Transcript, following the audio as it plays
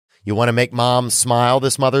You want to make mom smile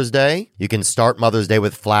this Mother's Day? You can start Mother's Day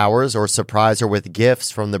with flowers or surprise her with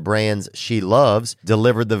gifts from the brands she loves,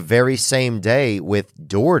 delivered the very same day with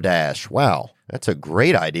DoorDash. Wow, that's a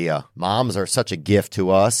great idea. Moms are such a gift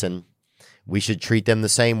to us, and we should treat them the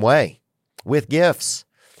same way, with gifts,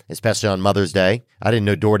 especially on Mother's Day. I didn't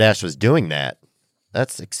know DoorDash was doing that.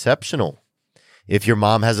 That's exceptional. If your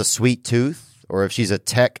mom has a sweet tooth, or if she's a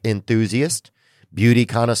tech enthusiast, beauty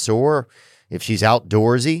connoisseur, if she's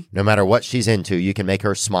outdoorsy, no matter what she's into, you can make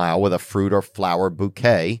her smile with a fruit or flower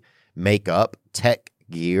bouquet, makeup, tech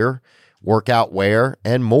gear, workout wear,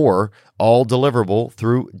 and more, all deliverable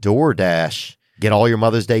through DoorDash. Get all your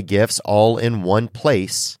Mother's Day gifts all in one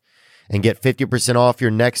place and get 50% off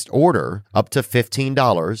your next order up to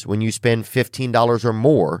 $15 when you spend $15 or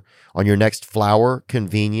more on your next flower,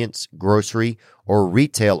 convenience, grocery, or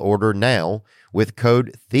retail order now with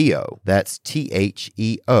code THEO. That's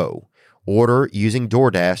THEO. Order using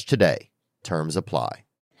DoorDash today. Terms apply.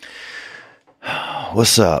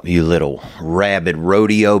 What's up, you little rabid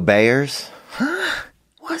rodeo bears? Huh?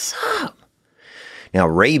 What's up? Now,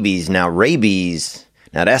 rabies, now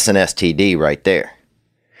that's an STD right there.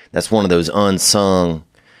 That's one of those unsung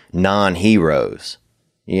non-heroes.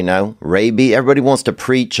 You know, rabies, everybody wants to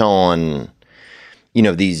preach on, you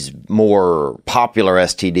know, these more popular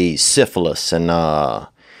STDs, syphilis and,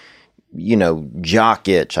 you know, jock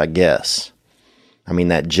itch, I guess. I mean,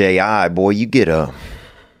 that JI, boy, you get a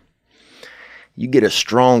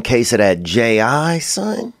strong case of that JI,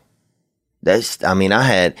 son.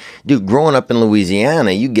 Growing up in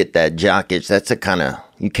Louisiana, you get that jock itch. That's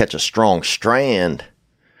you catch a strong strand.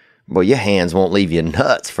 Boy, your hands won't leave you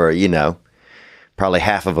nuts for, you know, probably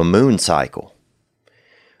half of a moon cycle.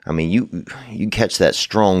 I mean, you catch that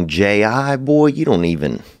strong JI, boy, you don't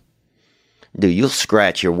even... Dude, you'll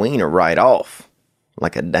scratch your wiener right off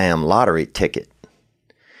like a damn lottery ticket.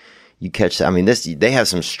 You catch that. I mean, they have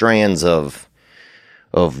some strands of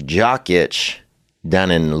jock itch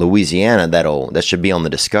down in Louisiana that should be on the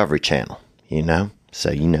Discovery Channel, you know?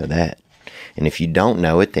 So you know that. And if you don't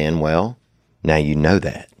know it, then, well, now you know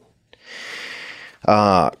that.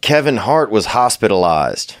 Kevin Hart was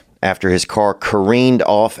hospitalized after his car careened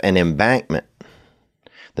off an embankment.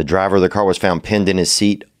 The driver of the car was found pinned in his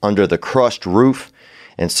seat under the crushed roof,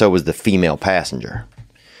 and so was the female passenger.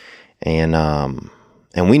 And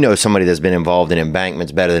we know somebody that's been involved in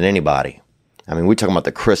embankments better than anybody. I mean, we're talking about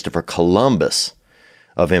the Christopher Columbus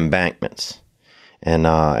of embankments. And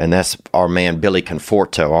that's our man, Billy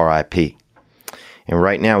Conforto, R.I.P. And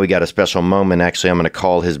right now we got a special moment. Actually, I'm going to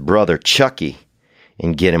call his brother, Chucky,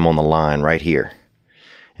 and get him on the line right here.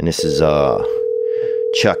 And this is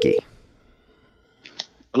Chucky.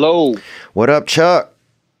 Hello. What up, Chuck?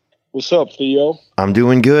 What's up, Theo? I'm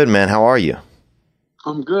doing good, man. How are you?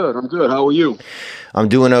 I'm good. How are you? I'm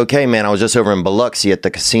doing okay, man. I was just over in Biloxi at the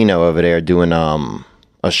casino over there doing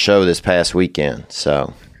a show this past weekend.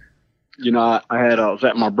 So, you know, I was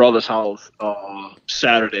at my brother's house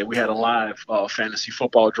Saturday. We had a live fantasy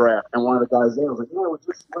football draft, and one of the guys there was like, "Yeah, we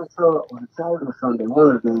just went on Saturday or Sunday.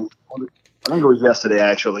 One of the days, I think it was yesterday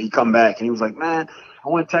actually." He come back and he was like, "Man, I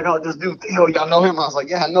want to check out this dude Theo. Y'all know him?" I was like,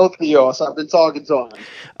 "Yeah, I know Theo. So I've been talking to him."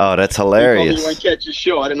 Oh, that's hilarious. He told me he went catch your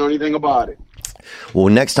show. I didn't know anything about it. Well,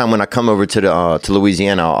 next time when I come over to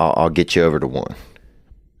Louisiana, I'll get you over to one.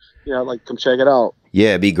 Yeah, I'd like to come check it out. Yeah,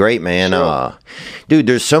 it'd be great, man. Sure. Dude,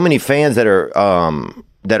 there's so many fans that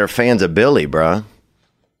are fans of Billy, bro.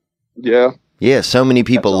 Yeah. Yeah, so many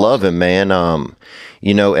people love him, man.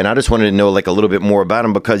 You know, and I just wanted to know like a little bit more about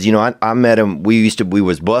him because, you know, I met him. We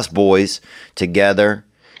was bus boys together,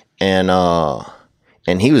 and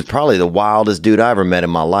he was probably the wildest dude I ever met in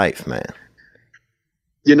my life, man.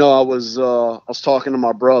 You know, I was talking to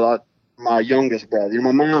my brother, my youngest brother. You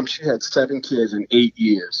know, my mom, she had 7 kids in 8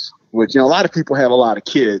 years, which, you know, a lot of people have a lot of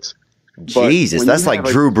kids. Jesus, that's like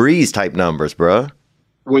Drew Brees type numbers, bro.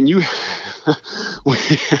 When you, she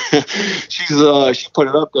put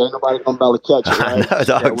it up there, nobody gonna be able to catch it. Right? I know,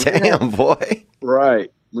 dog. Yeah, damn, boy.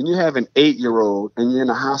 Right. When you have an 8-year-old and you're in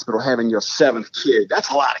the hospital having your 7th kid,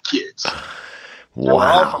 that's a lot of kids. Wow. We're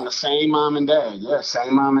all from the same mom and dad. Yeah,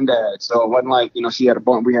 same mom and dad. So it wasn't like, you know,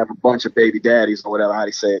 we have a bunch of baby daddies or whatever, how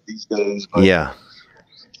they say it these days. But yeah.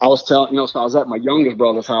 I was telling, you know, so I was at my youngest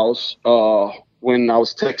brother's house when I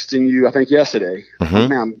was texting you, I think yesterday. Mm-hmm.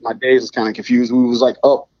 Man, my days was kind of confused. We was like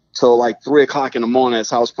up till like 3 o'clock in the morning at his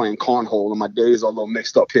house playing cornhole, and my days are a little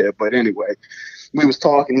mixed up here. But anyway, we was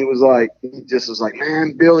talking. He just was like,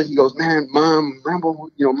 "Man, Billy," he goes, "Man, Mom, remember,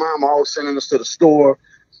 you know, Mom always sending us to the store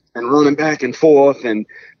and running back and forth." And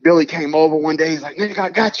Billy came over one day. He's like, "Nigga, I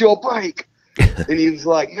got you a bike." And he was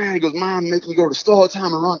like, man, he goes, Mom, make me go to the store all the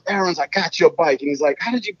time and run errands. I got your bike. And he's like,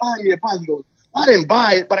 how did you buy me a bike? He goes, I didn't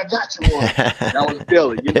buy it, but I got you one. That was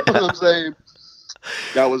Billy. You know what I'm saying?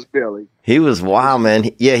 That was Billy. He was wild,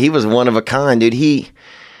 man. Yeah, he was one of a kind, dude. He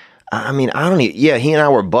and I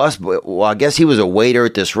were bused, but I guess he was a waiter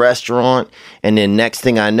at this restaurant. And then next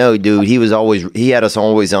thing I know, dude, he had us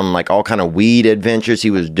always on like all kind of weed adventures.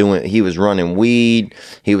 He was running weed.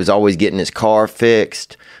 He was always getting his car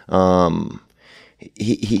fixed.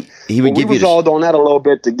 He would give you. We was all doing that a little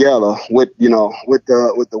bit together with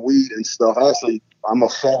the weed and stuff. Actually, I'm a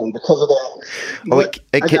fan because of that.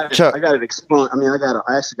 I got it explained. I mean, I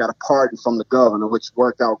actually got a pardon from the governor, which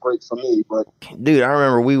worked out great for me. But dude, I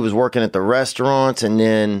remember we was working at the restaurants, and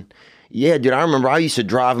then dude, I remember I used to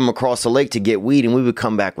drive him across the lake to get weed, and we would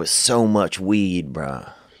come back with so much weed, bro.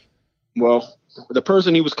 Well, the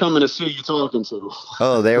person he was coming to see you talking to.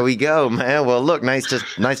 Oh, there we go, man. Well, look, nice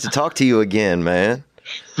to talk to you again, man.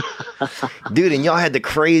 Dude, and y'all had the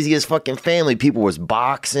craziest fucking family. People was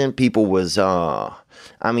boxing. People was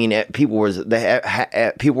people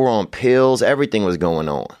were on pills. Everything was going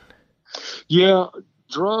on. Yeah,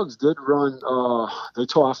 drugs did run. They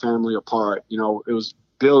tore our family apart. You know, it was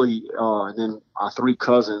Billy, and then our three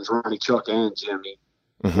cousins, Ronnie, Chuck, and Jimmy.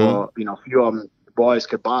 Mm-hmm. A few of them boys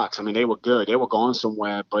could box. I mean, they were good. They were going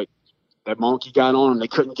somewhere, but that monkey got on them. They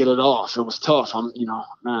couldn't get it off. It was tough.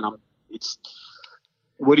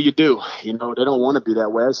 What do you do? You know, they don't want to be that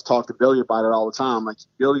way. I just talk to Billy about it all the time. Like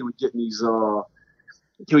Billy would get in these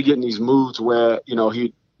moods where,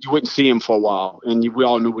 you wouldn't see him for a while, and we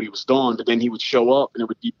all knew what he was doing, but then he would show up and it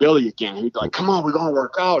would be Billy again. He'd be like, come on, we're going to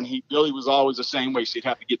work out. And Billy was always the same way. So he'd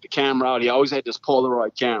have to get the camera out. He always had this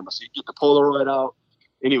Polaroid camera. So he'd get the Polaroid out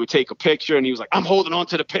and he would take a picture, and he was like, I'm holding on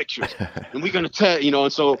to the pictures and we're going to tell,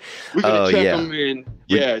 and so we're going to check them in.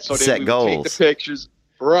 Yeah. So then we would take the pictures.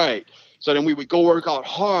 Right. So then we would go work out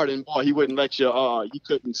hard, and boy, he wouldn't let you. You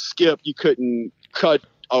couldn't skip. You couldn't cut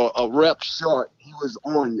a rep short. He was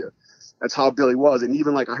on you. That's how Billy was. And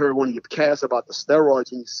even like I heard one of your casts about the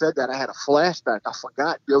steroids, and you said that, I had a flashback. I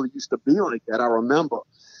forgot Billy used to be like that. I remember,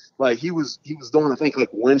 like he was doing, I think,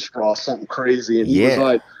 like Winstrol or something crazy, and he was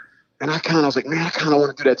like, and I was like, man, I kind of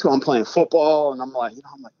want to do that too. I'm playing football, and I'm like,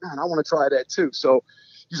 man, I want to try that too. So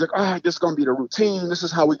he's like, all right, this is going to be the routine. This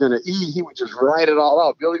is how we're going to eat. He would just write it all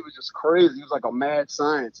out. Billy was just crazy. He was like a mad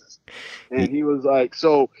scientist. And he was like,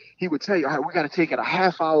 so he would tell you, all right, we got to take it a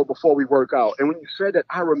half hour before we work out. And when you said that,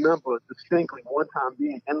 I remember distinctly one time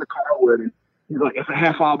being in the car with him. He's like, it's a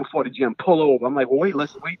half hour before the gym. Pull over. I'm like, well,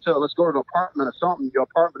 let's go to the apartment or something. Your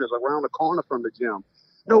apartment is around the corner from the gym.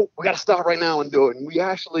 No, we got to stop right now and do it. And we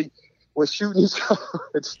actually was shooting each other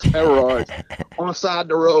with steroids on the side of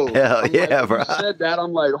the road. Hell yeah, bro. You said that,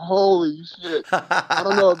 I'm like, holy shit. I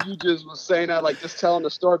don't know if you just was saying that, like just telling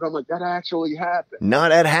the story, but I'm like, that actually happened. No,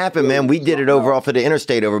 that happened, man. We did it over off of the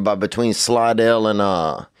interstate over between Slidell and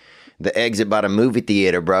the exit by the movie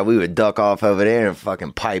theater, bro. We would duck off over there and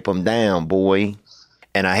fucking pipe them down, boy.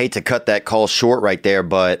 And I hate to cut that call short right there,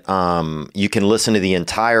 but you can listen to the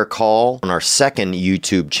entire call on our second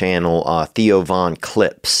YouTube channel, Theo Von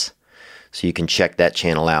Clips. So you can check that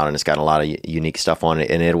channel out, and it's got a lot of unique stuff on it,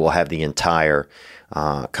 and it will have the entire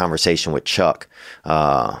conversation with Chuck,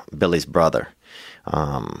 Billy's brother.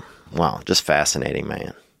 Wow, just fascinating,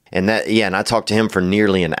 man. And I talked to him for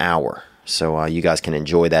nearly an hour, so you guys can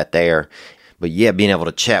enjoy that there. But yeah, being able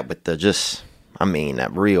to chat with just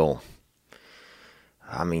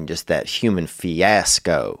that human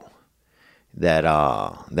fiasco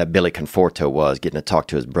that Billy Conforto was, getting to talk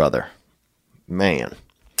to his brother. Man.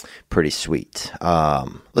 Pretty sweet.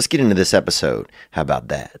 Let's get into this episode. How about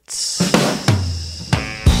that?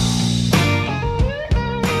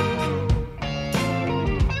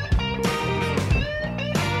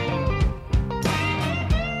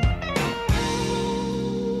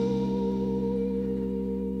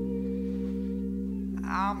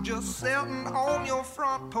 I'm just sitting on your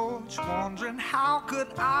front porch, wondering how could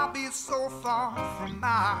I be so far from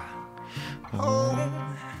my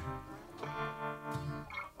home.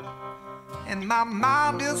 And my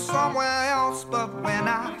mind is somewhere else, but when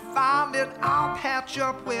I find it, I'll patch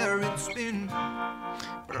up where it's been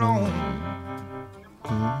blown.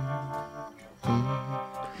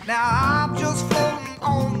 Now I'm just floating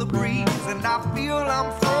on the breeze, and I feel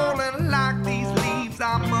I'm falling like these leaves.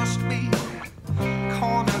 I must be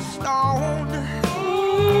cornerstone.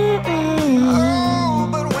 Oh,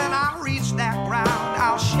 but when I reach that ground,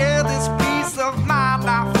 I'll share this peace of mind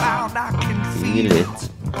I found. I can feel it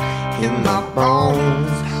in my bones,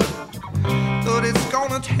 but it's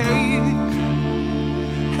gonna take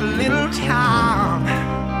a little time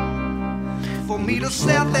for me to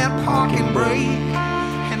set that parking brake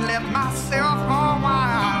and let myself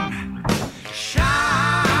unwind.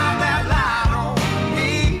 Shine that light on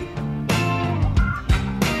me.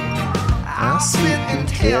 I'll sit and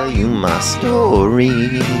tell you my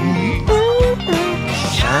story.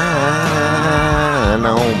 Shine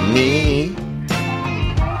on me.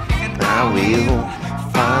 I will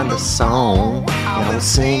find a song and I'll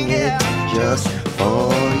sing it just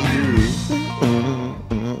for you.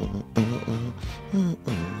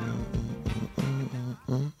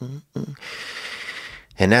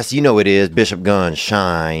 And that's, you know, it is Bishop Gunn,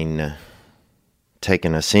 Shine,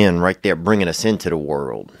 taking us in right there, bringing us into the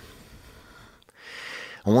world.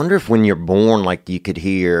 I wonder if when you're born, like you could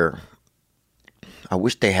hear, I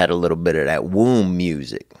wish they had a little bit of that womb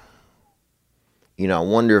music. You know, I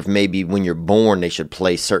wonder if maybe when you're born, they should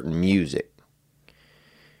play certain music.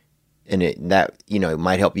 And that, you know, it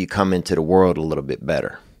might help you come into the world a little bit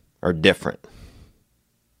better or different.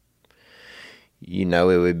 You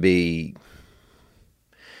know, it would be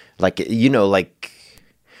like,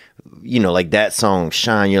 like that song,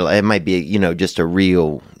 Shine. It might be, you know, just a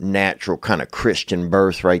real natural kind of Christian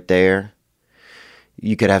birth right there.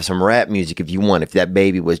 You could have some rap music if you want. If that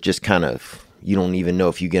baby was just kind of, you don't even know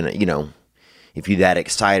if you're going to, you know, if you're that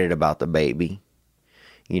excited about the baby,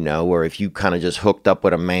 you know, or if you kind of just hooked up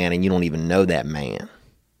with a man and you don't even know that man.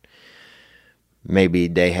 Maybe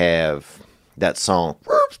they have that song,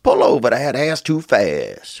 pull over, that ass too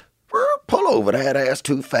fast. Pull over, that ass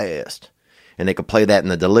too fast. And they could play that in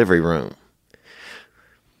the delivery room.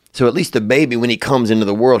 So at least the baby, when he comes into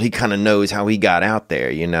the world, he kind of knows how he got out there,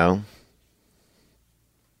 you know.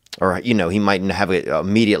 Or, you know, he might have it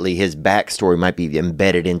immediately, his backstory might be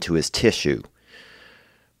embedded into his tissue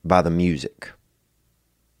by the music.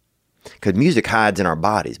 Because music hides in our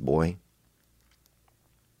bodies, boy.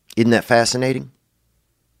 Isn't that fascinating?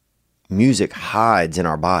 Music hides in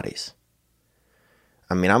our bodies.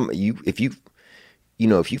 I mean, if you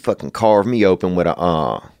fucking carve me open with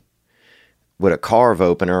a carve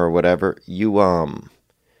opener or whatever, I'll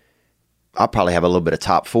probably have a little bit of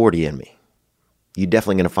top 40 in me. You're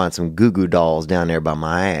definitely going to find some Goo Goo Dolls down there by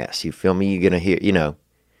my ass. You feel me? You're going to hear, you know,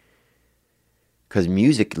 because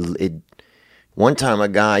music, one time a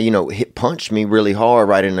guy, you know, punched me really hard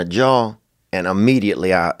right in the jaw, and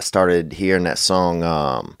immediately I started hearing that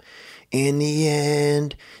song, in the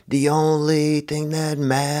end, the only thing that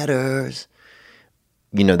matters.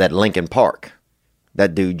 You know, that Linkin Park.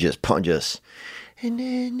 That dude just punches. And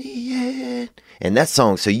in the end. And that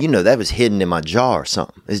song, so you know, that was hidden in my jaw or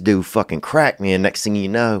something. This dude fucking cracked me, and next thing you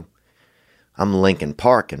know, I'm Linkin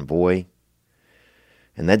Parking, boy.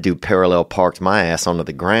 And that dude parallel parked my ass onto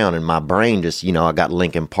the ground, and my brain just, you know, I got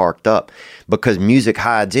Linkin Parked up. Because music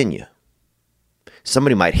hides in you.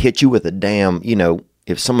 Somebody might hit you with a damn, you know,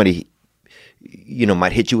 if somebody, you know,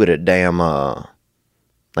 might hit you with a damn,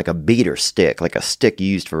 like a beater stick, like a stick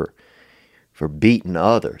used for beating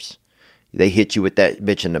others. They hit you with that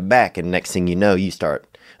bitch in the back, and next thing you know, you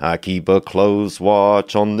start, I keep a close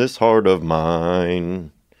watch on this heart of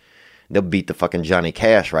mine. They'll beat the fucking Johnny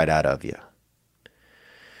Cash right out of you.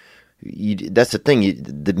 That's the thing.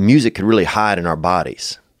 The music could really hide in our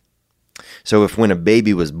bodies. So if when a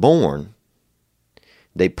baby was born,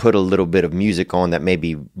 they put a little bit of music on that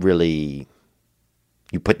maybe really,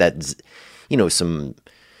 you put that, you know, some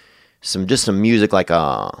music like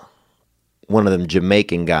one of them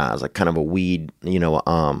Jamaican guys, like kind of a weed, you know,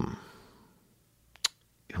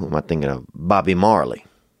 who am I thinking of? Bobby Marley.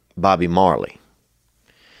 You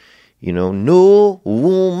know, no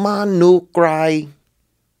woman, no cry.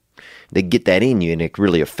 They get that in you, and it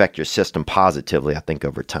really affect your system positively, I think,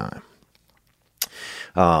 over time.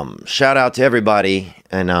 Shout out to everybody,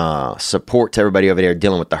 and support to everybody over there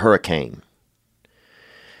dealing with the hurricane.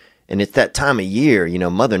 And it's that time of year, you know,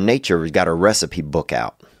 Mother Nature has got a recipe book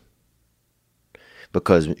out.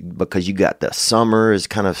 Because you got the summer is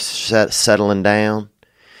kind of settling down.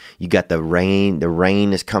 You got the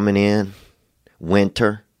rain is coming in,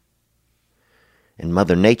 winter. And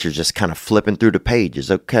Mother Nature's just kind of flipping through the pages,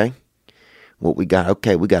 okay? What we got?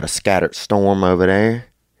 Okay, we got a scattered storm over there.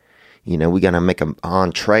 You know, we got to make an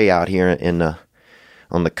entree out here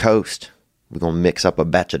on the coast. We're going to mix up a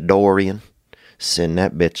batch of Dorian, send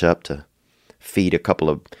that bitch up to feed a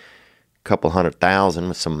couple 100,000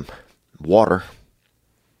 with some water.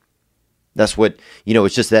 That's what, you know,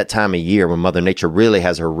 it's just that time of year when Mother Nature really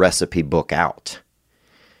has her recipe book out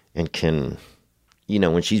and can, you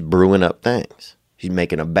know, when she's brewing up things, she's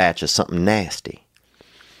making a batch of something nasty.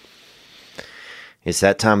 It's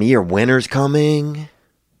that time of year. Winter's coming.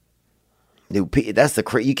 That's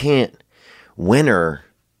you can't, winter,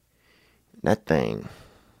 that thing.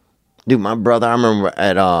 Dude, my brother, I remember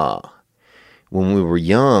when we were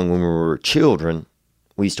young, when we were children,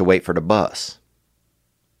 we used to wait for the bus.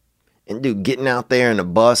 And dude, getting out there in the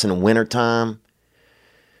bus in the wintertime,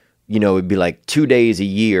 you know, it'd be like 2 days a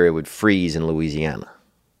year it would freeze in Louisiana.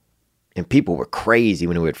 And people were crazy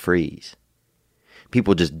when it would freeze.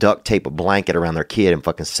 People just duct tape a blanket around their kid and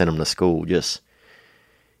fucking send them to school. Just,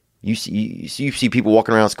 you see people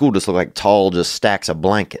walking around school just look like tall, just stacks of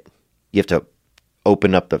blanket. You have to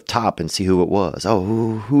open up the top and see who it was.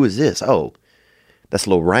 Oh, who is this? Oh, that's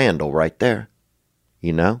little Randall right there.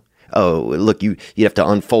 You know? Oh, look, you have to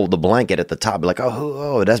unfold the blanket at the top. Be like,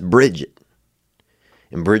 oh, that's Bridget.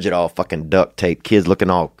 And Bridget all fucking duct tape. Kids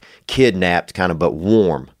looking all kidnapped, kind of, but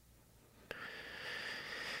warm.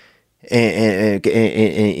 And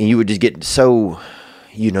you would just get so,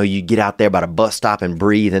 you know, you get out there by the bus stop and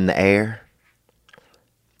breathe in the air.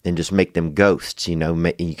 And just make them ghosts, you know.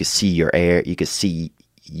 You could see your air. You could see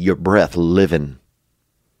your breath living,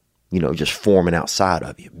 you know, just forming outside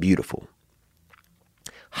of you. Beautiful.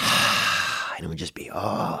 And it would just be,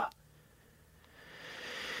 oh.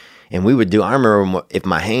 And we would do, I remember if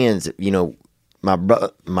my hands, you know, my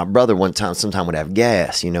brother sometime would have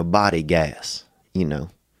gas, you know, body gas, you know.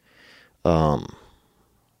 You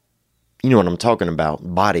know what I'm talking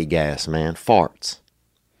about. Body gas, man. Farts.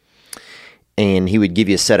 And he would give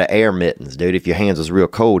you a set of air mittens, dude. If your hands was real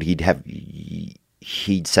cold, he'd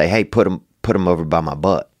say, hey, put them over by my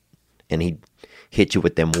butt. And he'd hit you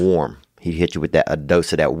with them warm. He'd hit you with a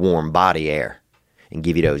dose of that warm body air and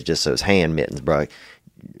give you those hand mittens, bro.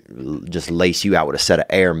 Just lace you out with a set of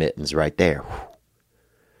air mittens right there.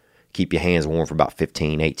 Keep your hands warm for about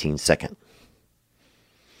 15, 18 seconds.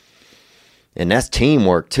 And that's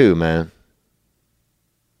teamwork too, man.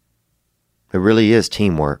 It really is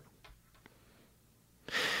teamwork.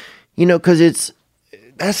 You know, because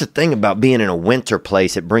that's the thing about being in a winter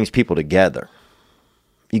place. It brings people together.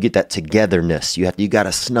 You get that togetherness. You got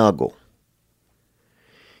to snuggle.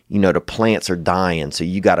 You know, the plants are dying, so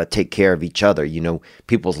you got to take care of each other. You know,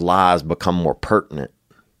 people's lives become more pertinent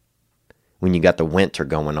when you got the winter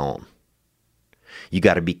going on. You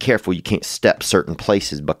got to be careful. You can't step certain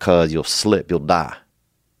places because you'll slip. You'll die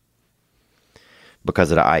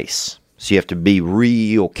because of the ice. So you have to be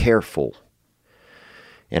real careful.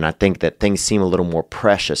 And I think that things seem a little more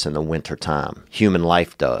precious in the wintertime. Human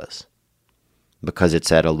life does. Because it's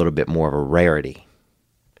at a little bit more of a rarity.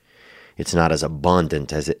 It's not as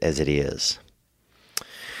abundant as it is.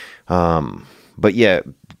 But yeah,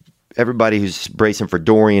 everybody who's bracing for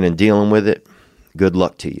Dorian and dealing with it, good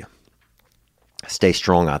luck to you. Stay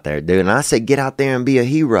strong out there, dude. And I say get out there and be a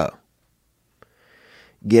hero.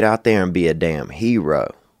 Get out there and be a damn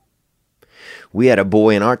hero. We had a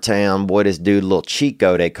boy in our town, this dude, little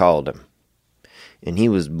Chico, they called him. And he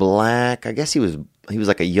was black. I guess he was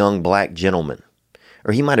like a young black gentleman.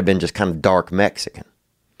 Or he might have been just kind of dark Mexican.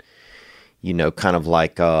 You know, kind of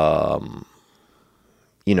like, dark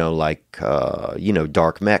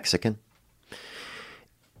Mexican.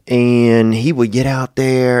 And he would get out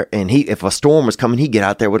there, and if a storm was coming, he'd get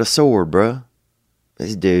out there with a sword, bro.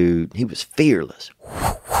 This dude, he was fearless.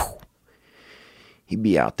 He'd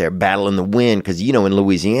be out there battling the wind, because, you know, in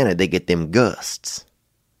Louisiana, they get them gusts.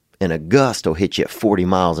 And a gust will hit you at 40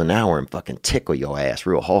 miles an hour and fucking tickle your ass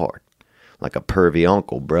real hard. Like a pervy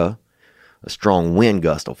uncle, bro. A strong wind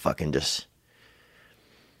gust will fucking just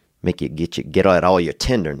make you get out all your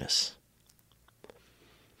tenderness.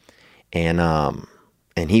 And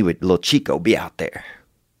he would, little Chico, be out there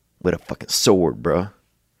with a fucking sword, bro.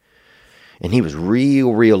 And he was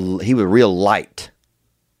real light.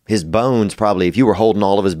 His bones probably, if you were holding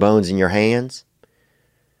all of his bones in your hands,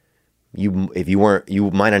 you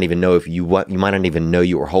might not even know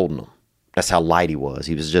you were holding them. That's how light he was.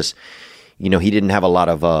 He was just, you know, he didn't have a lot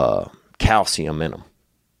of calcium in him.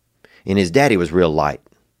 And his daddy was real light.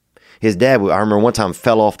 His dad, I remember one time,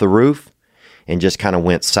 fell off the roof and just kind of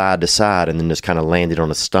went side to side and then just kind of landed on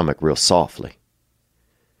his stomach real softly.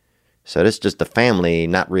 So this just the family,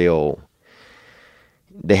 not real,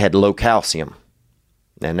 they had low calcium.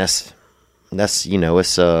 And that's you know,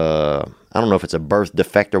 it's I don't know if it's a birth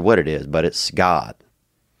defect or what it is, but it's God.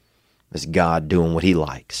 It's God doing what he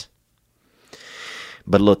likes.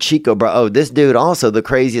 But little Chico, bro, this dude also, the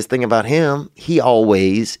craziest thing about him, he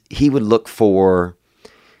would look for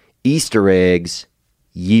Easter eggs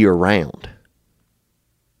year round.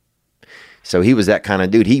 So he was that kind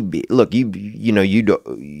of dude. You'd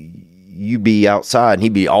be outside and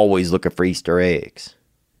he'd be always looking for Easter eggs.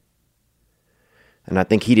 And I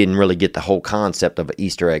think he didn't really get the whole concept of an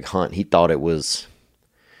Easter egg hunt. He thought it was,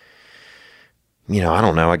 you know, I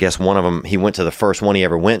don't know. I guess one of them, he went to the first one he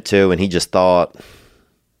ever went to and he just thought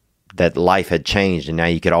that life had changed and now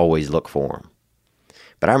you could always look for him.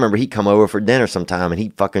 But I remember he'd come over for dinner sometime and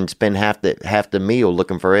he'd fucking spend half the meal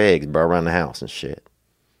looking for eggs, bro, around the house and shit.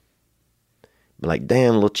 Be like,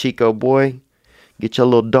 damn, little Chico boy, get your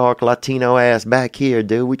little dark Latino ass back here,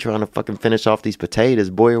 dude. We trying to fucking finish off these potatoes,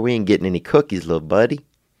 boy, or we ain't getting any cookies, little buddy.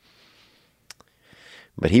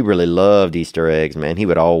 But he really loved Easter eggs, man. He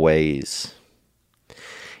would always.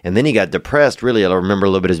 And then he got depressed, really, I remember a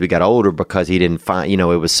little bit as we got older, because he didn't find, it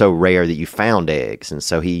was so rare that you found eggs. And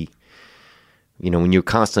so he, when you're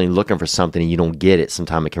constantly looking for something and you don't get it,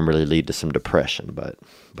 sometimes it can really lead to some depression, but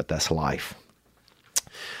that's life.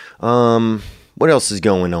 What else is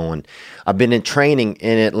going on? I've been in training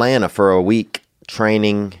in Atlanta for a week,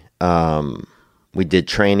 training. We did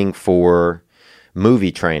training for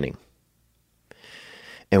movie training.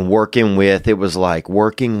 And working with, you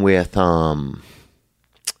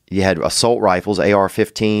had assault rifles,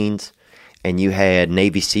 AR-15s, and you had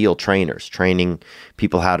Navy SEAL trainers training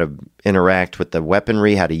people how to interact with the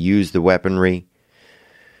weaponry, how to use the weaponry,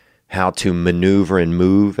 how to maneuver and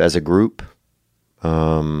move as a group.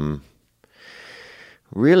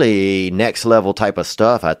 Really next level type of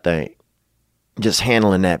stuff, I think. Just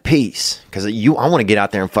handling that piece. Because I want to get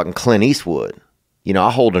out there and fucking Clint Eastwood.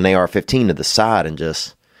 I hold an AR-15 to the side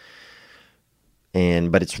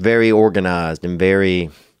but it's very organized and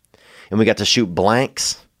and we got to shoot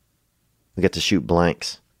blanks.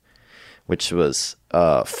 Which was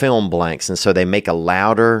film blanks. And so they make a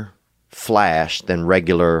louder flash than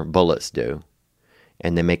regular bullets do.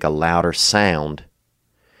 And they make a louder sound,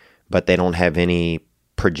 but they don't have any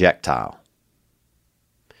projectile.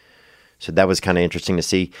 So that was kind of interesting to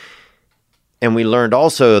see. And we learned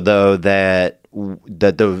also, though, that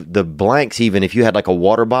the blanks, even if you had like a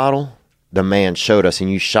water bottle, the man showed us,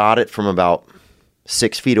 and you shot it from about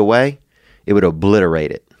 6 feet away, it would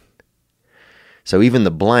obliterate it. So even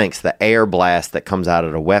the blanks, the air blast that comes out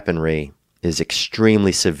of the weaponry is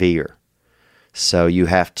extremely severe. So you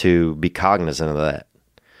have to be cognizant of that.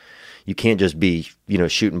 You can't just be,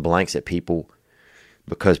 shooting blanks at people,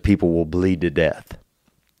 because people will bleed to death.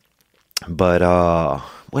 But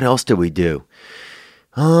what else did we do?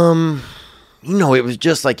 It was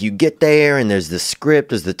just like you get there and there's the script,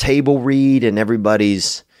 there's the table read, and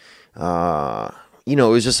everybody's, it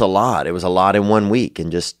was just a lot. It was a lot in 1 week,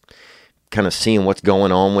 and just kind of seeing what's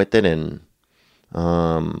going on with it, and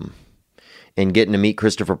getting to meet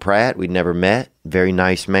Christopher Pratt. We'd never met. Very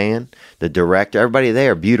nice man. The director, everybody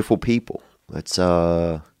there, beautiful people. But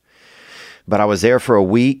I was there for a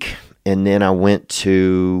week, and then I went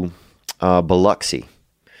to Biloxi.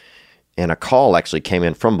 And a call actually came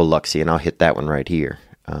in from Biloxi, and I'll hit that one right here.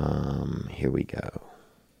 Here we go.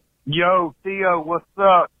 Yo, Theo, what's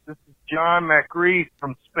up? This is John McReef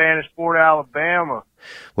from Spanish Fort, Alabama.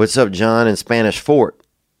 What's up, John, in Spanish Fort?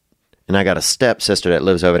 And I got a stepsister that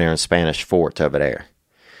lives over there in Spanish Fort over there.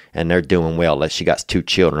 And they're doing well. She got 2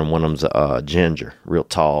 children. One of them's a ginger, real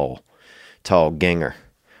tall ginger.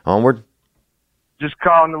 Onward. Just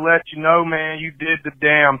calling to let you know, man, you did the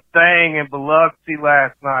damn thing in Biloxi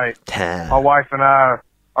last night. My wife and I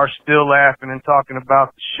are still laughing and talking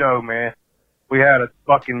about the show, man. We had a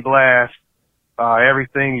fucking blast.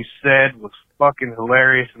 Everything you said was fucking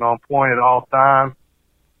hilarious and on point at all times.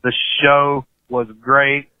 The show was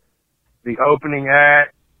great. The opening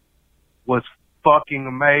act was fucking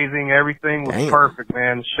amazing. Everything was perfect,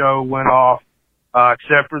 man. The show went off,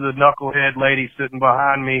 except for the knucklehead lady sitting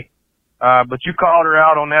behind me. But you called her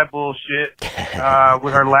out on that bullshit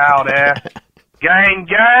with her loud ass. Gang,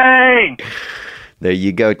 gang! There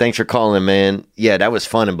you go. Thanks for calling, man. Yeah, that was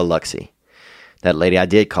fun in Biloxi. That lady, I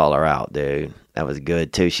did call her out, dude. That was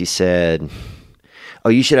good, too. She said, oh,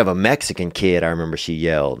 you should have a Mexican kid, I remember she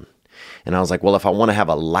yelled. And I was like, well, if I want to have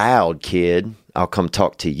a loud kid, I'll come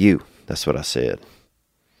talk to you. That's what I said.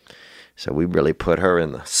 So we really put her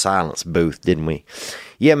in the silence booth, didn't we?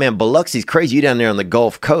 Yeah, man, Biloxi's crazy. You down there on the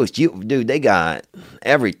Gulf Coast. Dude, they got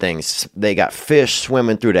everything. They got fish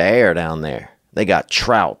swimming through the air down there. They got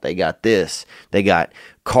trout. They got this. They got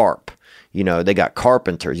carp. They got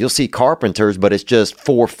carpenters. You'll see carpenters, but it's just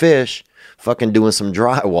 4 fish fucking doing some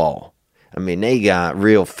drywall. I mean, they got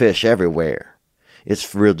real fish everywhere.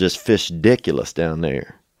 It's real just fish-diculous down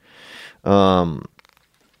there.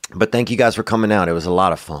 But thank you guys for coming out. It was a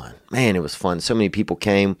lot of fun. Man, it was fun. So many people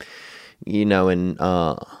came, and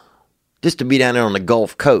just to be down there on the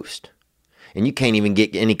Gulf Coast. And you can't even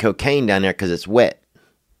get any cocaine down there because it's wet.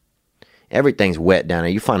 Everything's wet down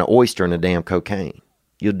there. You find an oyster in the damn cocaine.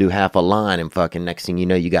 You'll do half a line and fucking next thing you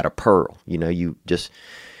know, you got a pearl. You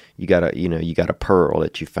got a pearl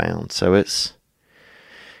that you found. So it's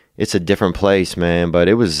a different place, man. But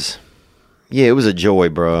it was a joy,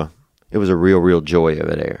 bro. It was a real joy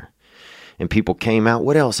over there. And people came out.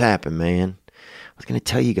 What else happened, man? I was going to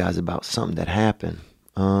tell you guys about something that happened.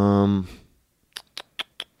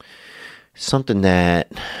 Something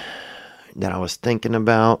that I was thinking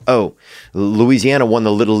about. Oh, Louisiana won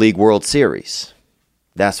the Little League World Series.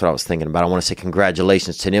 That's what I was thinking about. I want to say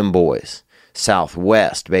congratulations to them boys.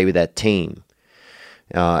 Southwest, baby, that team.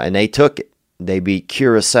 And they took it. They beat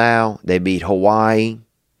Curacao. They beat Hawaii.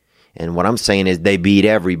 And what I'm saying is they beat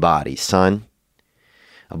everybody, son.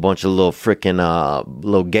 A bunch of little freaking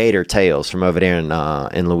little gator tails from over there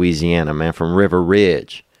in Louisiana, man, from River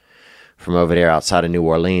Ridge. From over there outside of New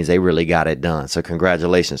Orleans. They really got it done. So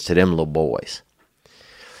congratulations to them little boys.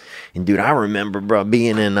 And dude, I remember, bro,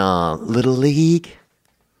 being in Little League.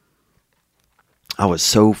 I was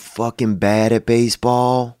so fucking bad at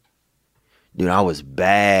baseball. Dude, I was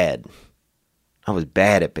bad. I was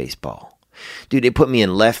bad at baseball. Dude, they put me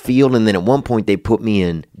in left field, and then at one point they put me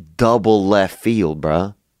in double left field,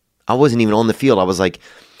 bruh. I wasn't even on the field. I was like,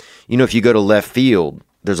 you know, if you go to left field,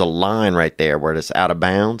 there's a line right there where it's out of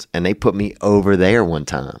bounds, and they put me over there one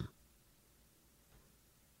time.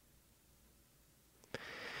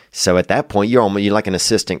 So at that point, you're like an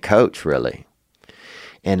assistant coach, really.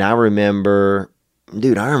 And I remember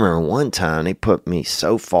one time they put me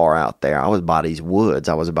so far out there. I was by these woods.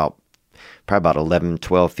 I was probably about 11,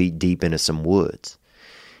 12 feet deep into some woods.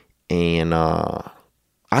 And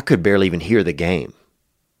I could barely even hear the game.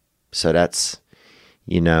 So that's,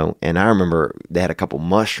 and I remember they had a couple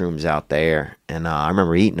mushrooms out there. And I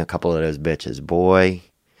remember eating a couple of those bitches, boy.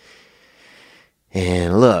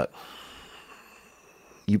 And look,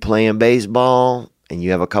 you playing baseball and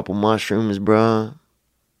you have a couple mushrooms, bruh.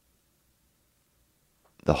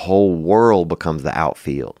 The whole world becomes the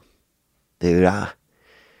outfield. Dude, I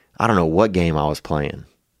don't know what game I was playing.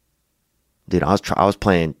 Dude, I was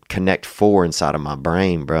playing Connect 4 inside of my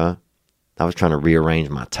brain, bro. I was trying to rearrange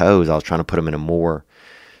my toes. I was trying to put them in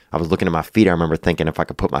I was looking at my feet. I remember thinking if I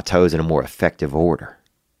could put my toes in a more effective order.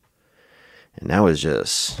 And that was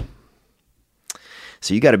just...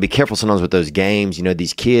 So you got to be careful sometimes with those games.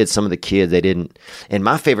 These kids, some of the kids, they didn't... And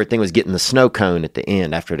my favorite thing was getting the snow cone at the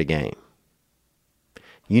end after the game.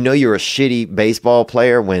 You're a shitty baseball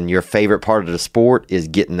player when your favorite part of the sport is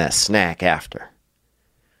getting that snack after.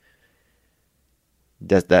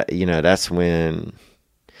 That's when...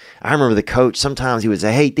 I remember the coach, sometimes he would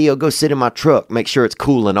say, hey, Theo, go sit in my truck. Make sure it's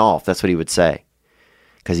cooling off. That's what he would say.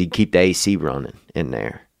 Because he'd keep the AC running in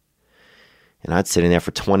there. And I'd sit in there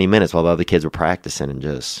for 20 minutes while the other kids were practicing and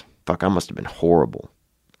just... Fuck, I must have been horrible.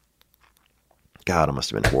 God, I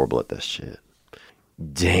must have been horrible at this shit.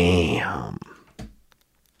 Damn.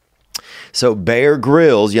 So Bear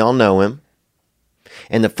Grylls, y'all know him.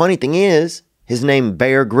 And the funny thing is, his name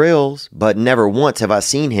Bear Grylls, but never once have I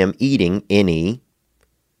seen him eating any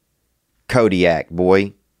Kodiak,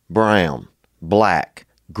 boy, brown, black,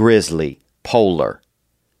 grizzly, polar,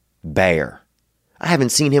 bear. I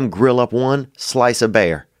haven't seen him grill up one slice of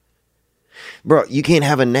bear. Bro, you can't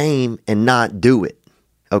have a name and not do it,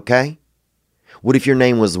 okay? What if your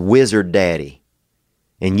name was Wizard Daddy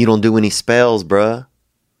and you don't do any spells, bruh?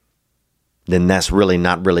 Then that's really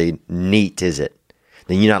not really neat, is it?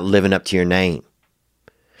 Then you're not living up to your name.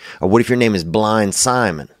 Or what if your name is Blind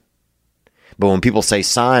Simon? But when people say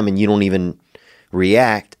Simon, you don't even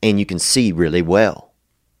react and you can see really well.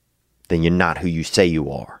 Then you're not who you say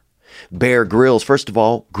you are. Bear Grylls, first of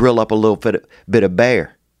all, grill up a little bit of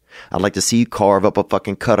bear. I'd like to see you carve up a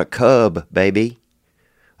fucking cut of cub, baby.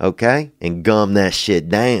 Okay? And gum that shit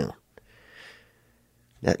down.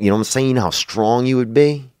 You know what I'm saying? You know how strong you would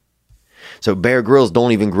be? So Bear Grylls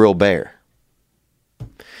don't even grill bear.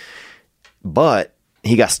 But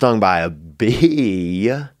he got stung by a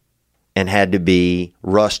bee and had to be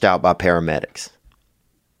rushed out by paramedics.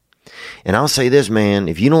 And I'll say this, man,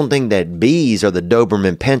 if you don't think that bees are the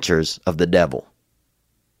Doberman pinchers of the devil,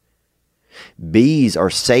 bees are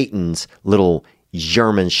Satan's little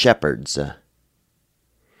German shepherds.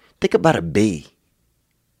 Think about a bee.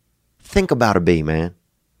 Think about a bee, man.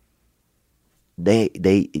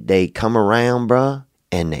 They come around, bruh,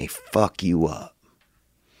 and they fuck you up.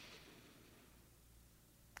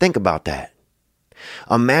 Think about that.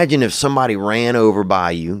 Imagine if somebody ran over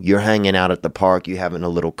by you. You're hanging out at the park. You having a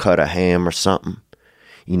little cut of ham or something.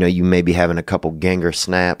 You may be having a couple Ganger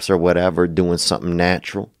snaps or whatever, doing something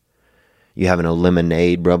natural. You having a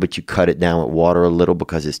lemonade, bro, but you cut it down with water a little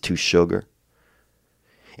because it's too sugar.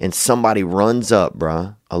 And somebody runs up,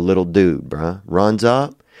 bruh, a little dude, bruh, runs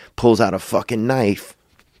up, pulls out a fucking knife,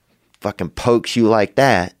 fucking pokes you like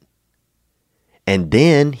that, and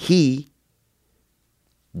then he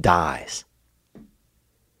dies.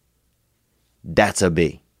 That's a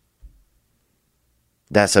bee.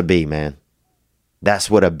 That's a bee, man.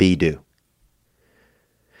 That's what a bee do.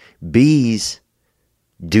 Bees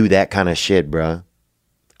do that kind of shit, bruh.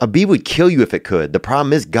 A bee would kill you if it could. The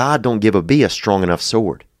problem is God don't give a bee a strong enough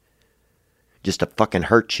sword just to fucking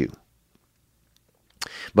hurt you.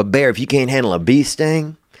 But Bear, if you can't handle a bee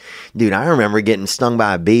sting, dude, I remember getting stung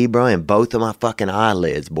by a bee, bro, in both of my fucking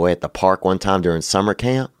eyelids, boy, at the park one time during summer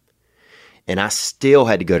camp. And I still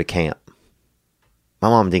had to go to camp. My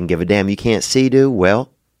mom didn't give a damn. You can't see, dude? Well,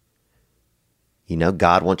 you know,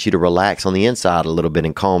 God wants you to relax on the inside a little bit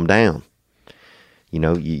and calm down. You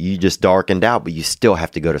know, you just darkened out, but you still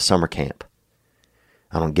have to go to summer camp.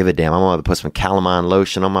 I don't give a damn. I'm going to put some calamine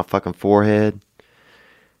lotion on my fucking forehead.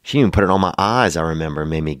 She even put it on my eyes, I remember, and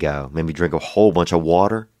made me go. Made me drink a whole bunch of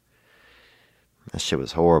water. That shit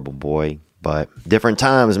was horrible, boy. But different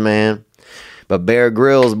times, man. But Bear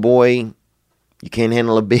Grylls, boy, you can't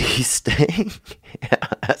handle a bee sting.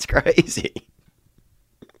 That's crazy.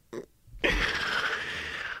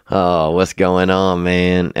 Oh, what's going on,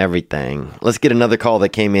 man? Everything. Let's get another call that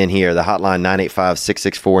came in here. The hotline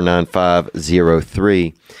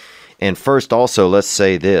 985-664-9503. And first, also, let's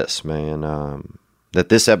say this, man, that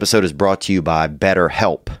this episode is brought to you by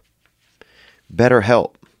BetterHelp.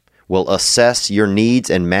 BetterHelp will assess your needs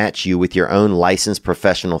and match you with your own licensed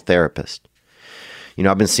professional therapist. You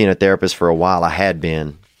know, I've been seeing a therapist for a while. I had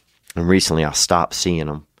been, and recently I stopped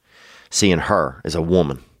seeing her as a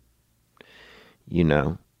woman, you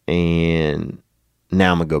know, and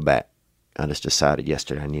now I'm going to go back. I just decided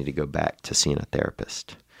yesterday I need to go back to seeing a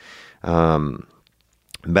therapist.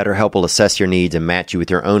 BetterHelp will assess your needs and match you with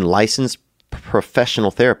your own licensed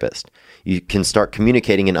professional therapist. You can start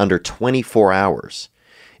communicating in under 24 hours.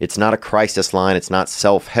 It's not a crisis line. It's not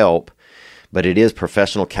self-help, but it is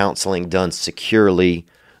professional counseling done securely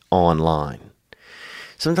online.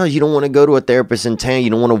 Sometimes you don't want to go to a therapist in town. You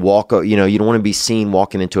don't want to you don't want to be seen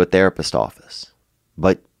walking into a therapist office,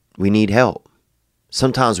 but we need help.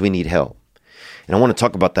 Sometimes we need help. And I want to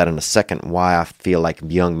talk about that in a second, why I feel like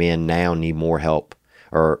young men now need more help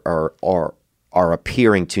or are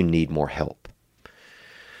appearing to need more help.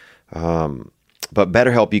 But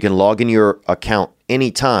BetterHelp, you can log in your account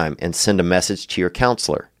anytime and send a message to your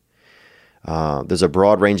counselor. There's a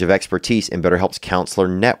broad range of expertise in BetterHelp's counselor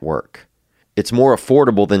network. It's more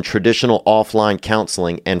affordable than traditional offline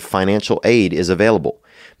counseling, and financial aid is available.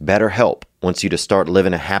 BetterHelp wants you to start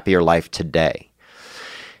living a happier life today.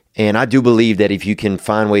 And I do believe that if you can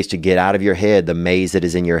find ways to get out of your head the maze that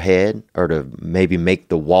is in your head, or to maybe make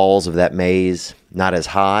the walls of that maze not as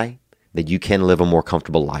high, that you can live a more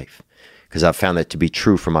comfortable life. Because I've found that to be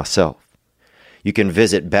true for myself. You can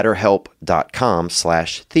visit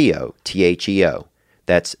betterhelp.com/Theo, Theo.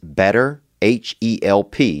 That's better,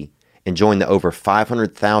 HELP, and join the over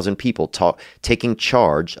 500,000 people taking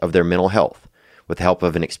charge of their mental health with the help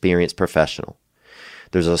of an experienced professional.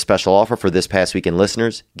 There's a special offer for This Past Weekend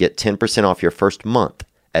listeners. Get 10% off your first month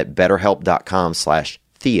at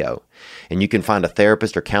betterhelp.com/Theo. And you can find a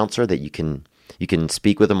therapist or counselor that you can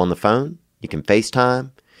speak with them on the phone. You can FaceTime.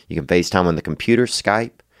 You can FaceTime on the computer,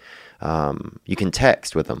 Skype. You can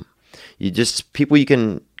text with them. People you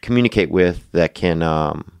can communicate with that can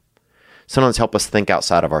sometimes help us think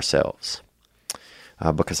outside of ourselves,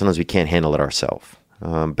 because sometimes we can't handle it ourselves.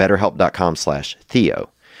 Betterhelp.com/Theo,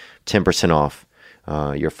 10% off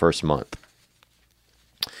your first month.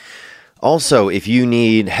 Also, if you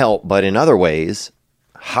need help, but in other ways,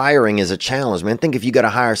 hiring is a challenge, man. Think if you got to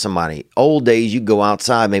hire somebody. Old days, you go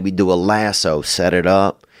outside, maybe do a lasso, set it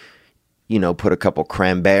up. You know, put a couple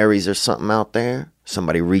cranberries or something out there.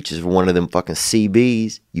 Somebody reaches for one of them fucking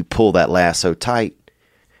CBs. You pull that lasso tight.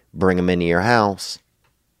 Bring them into your house.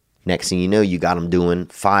 Next thing you know, you got them doing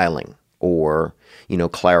filing or,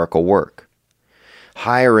 clerical work.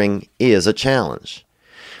 Hiring is a challenge.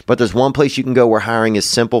 But there's one place you can go where hiring is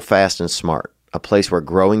simple, fast, and smart. A place where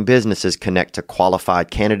growing businesses connect to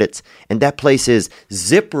qualified candidates. And that place is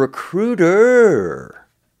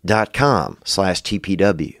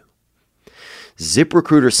ZipRecruiter.com/TPW.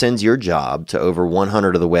 ZipRecruiter sends your job to over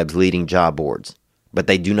 100 of the web's leading job boards, but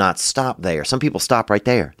they do not stop there. Some people stop right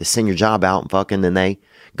there. They send your job out and then they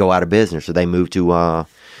go out of business, or they move to,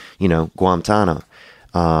 Guantanamo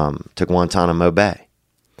Bay.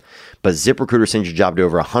 But ZipRecruiter sends your job to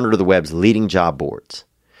over 100 of the web's leading job boards.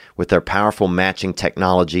 With their powerful matching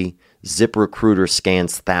technology, ZipRecruiter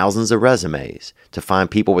scans thousands of resumes to find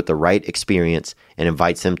people with the right experience and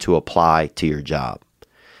invites them to apply to your job.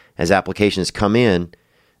 As applications come in,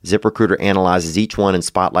 ZipRecruiter analyzes each one and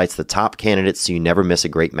spotlights the top candidates so you never miss a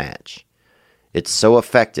great match. It's so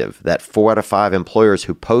effective that 4 out of 5 employers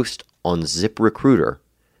who post on ZipRecruiter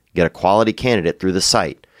get a quality candidate through the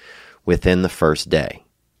site within the first day.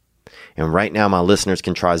 And right now, my listeners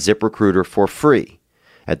can try ZipRecruiter for free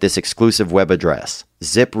at this exclusive web address,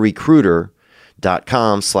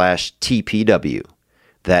 ZipRecruiter.com/TPW.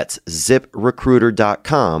 That's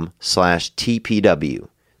ZipRecruiter.com/TPW.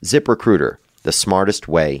 ZipRecruiter, the smartest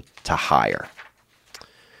way to hire.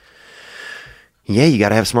 Yeah, you got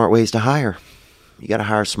to have smart ways to hire. You got to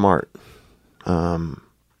hire smart. I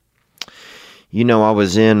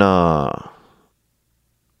was in, I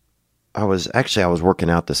was working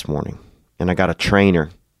out this morning, and I got a trainer.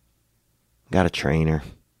 And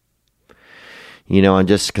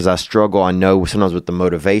just because I struggle, I know sometimes with the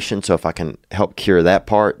motivation. So if I can help cure that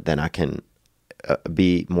part, then I can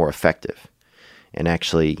be more effective. And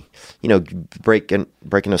actually, breaking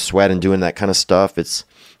a sweat and doing that kind of stuff, it's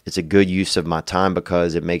a good use of my time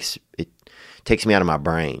because it takes me out of my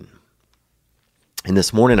brain. And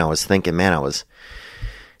this morning I was thinking, man, I was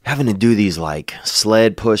having to do these like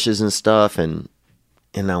sled pushes and stuff, and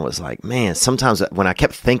I was like, man, sometimes when I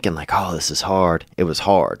kept thinking like, oh, this is hard, it was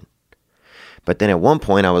hard. But then at one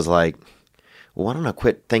point I was like, well, why don't I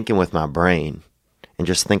quit thinking with my brain and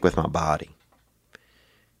just think with my body?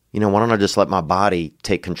 Why don't I just let my body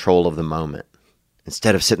take control of the moment?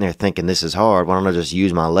 Instead of sitting there thinking this is hard, why don't I just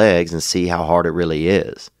use my legs and see how hard it really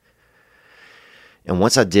is? And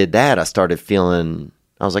once I did that, I started feeling,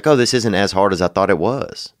 I was like, oh, this isn't as hard as I thought it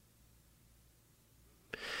was.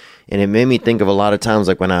 And it made me think of a lot of times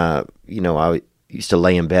like when I used to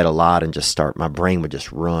lay in bed a lot and my brain would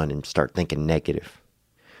just run and start thinking negative.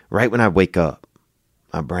 Right when I wake up,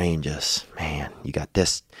 my brain just, man, you got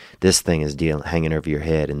this thing is hanging over your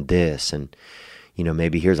head and this, and,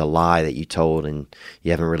 maybe here's a lie that you told and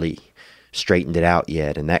you haven't really straightened it out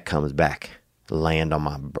yet. And that comes back, land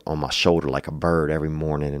on my shoulder like a bird every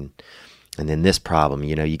morning. And then this problem,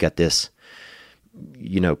 you got this,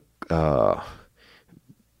 you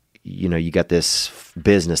got this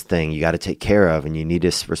business thing you got to take care of, and you need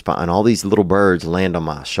to respond. And all these little birds land on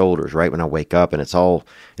my shoulders right when I wake up, and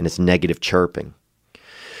it's negative chirping.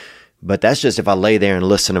 But that's just if I lay there and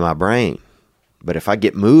listen to my brain. But if I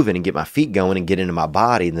get moving and get my feet going and get into my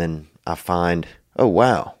body, then I find, oh,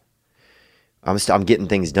 wow, I'm getting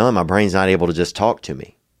things done. My brain's not able to just talk to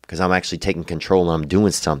me because I'm actually taking control and I'm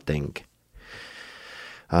doing something.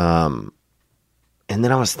 And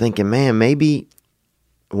then I was thinking, man, maybe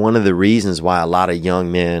one of the reasons why a lot of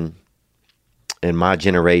young men in my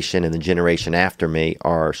generation and the generation after me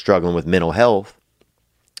are struggling with mental health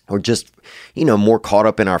or just, more caught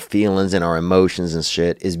up in our feelings and our emotions and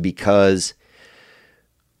shit is because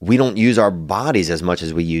we don't use our bodies as much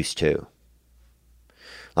as we used to.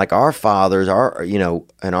 Like our fathers,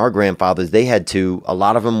 and our grandfathers, a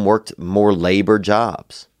lot of them worked more labor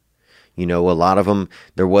jobs. A lot of them,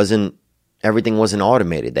 everything wasn't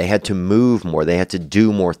automated. They had to move more. They had to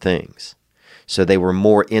do more things. So they were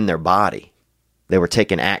more in their body. They were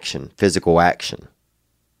taking action, physical action.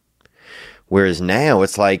 Whereas now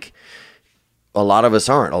it's like a lot of us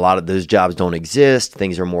aren't. A lot of those jobs don't exist.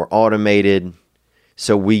 Things are more automated.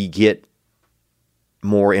 So we get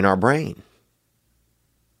more in our brain.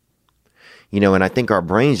 And I think our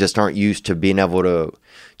brains just aren't used to being able to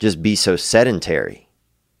just be so sedentary.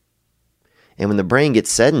 And when the brain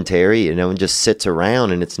gets sedentary, and just sits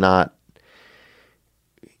around and it's not,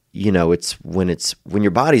 it's when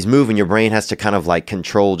your body's moving, your brain has to kind of like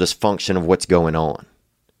control just function of what's going on.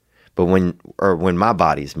 But when my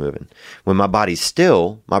body's moving, when my body's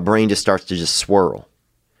still, my brain just starts to just swirl.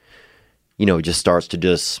 It just starts to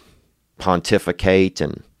just pontificate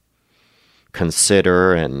and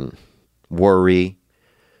consider and worry.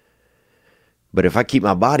 But if I keep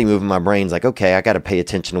my body moving, my brain's like, okay, I got to pay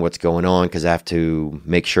attention to what's going on because I have to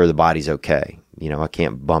make sure the body's okay. I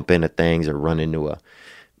can't bump into things or run into a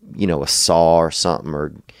saw or something,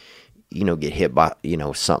 or, get hit by,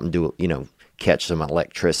 something, catch some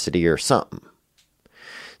electricity or something.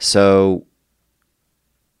 So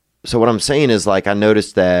what I'm saying is, like, I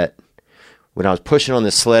noticed that when I was pushing on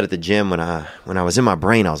this sled at the gym, when I was in my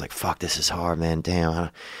brain, I was like, fuck, this is hard, man. Damn, I don't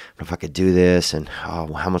know if I could do this. And how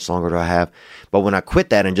much longer do I have? But when I quit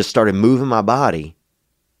that and just started moving my body,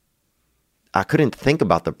 I couldn't think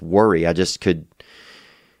about the worry. I just could,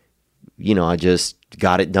 I just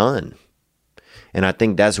got it done. And I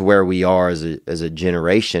think that's where we are as a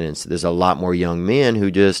generation. And so there's a lot more young men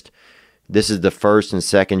who this is the first and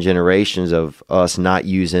second generations of us not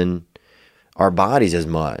using our bodies as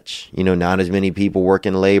much. Not as many people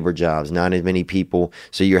working labor jobs, not as many people.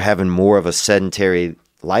 So you're having more of a sedentary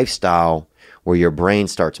lifestyle where your brain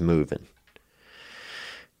starts moving.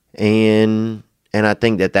 And I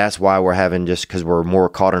think that's why we're having, just because we're more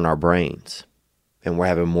caught in our brains and we're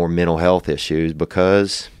having more mental health issues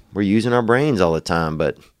because we're using our brains all the time.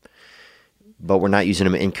 But but we're not using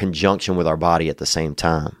them in conjunction with our body at the same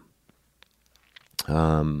time.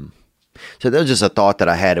 So that was just a thought that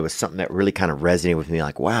I had. It was something that really kind of resonated with me.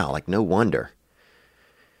 Like, wow, like no wonder,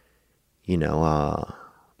 we're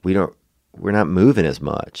not moving as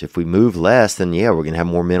much. If we move less, then yeah, we're going to have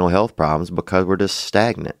more mental health problems because we're just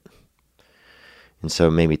stagnant. And so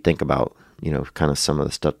it made me think about, kind of some of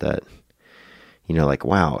the stuff that, like,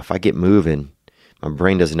 wow, if I get moving, my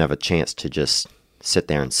brain doesn't have a chance to just sit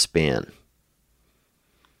there and spin.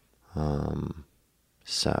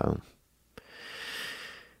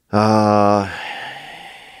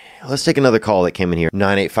 Let's take another call that came in here.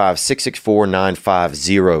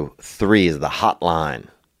 985-664-9503 is the hotline.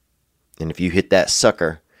 And if you hit that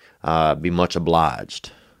sucker, be much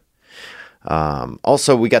obliged.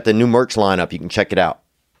 Also, we got the new merch lineup. You can check it out.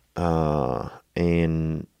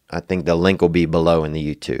 And I think the link will be below in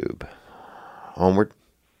the YouTube. Onward.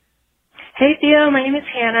 Hey, Theo. My name is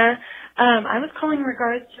Hannah. I was calling in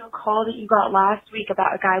regards to a call that you got last week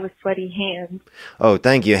about a guy with sweaty hands. Oh,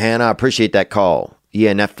 thank you, Hannah. I appreciate that call.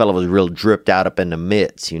 Yeah, and that fella was real dripped out up in the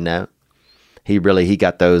mitts, He got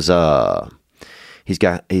those, he's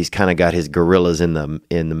kind of got his gorillas in the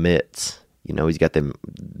mitts. He's got them,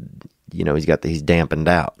 he's dampened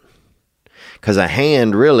out. Because a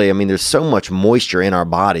hand really, there's so much moisture in our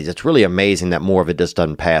bodies. It's really amazing that more of it just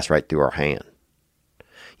doesn't pass right through our hand.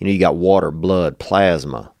 You got water, blood,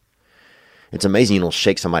 plasma. It's amazing you don't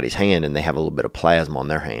shake somebody's hand and they have a little bit of plasma on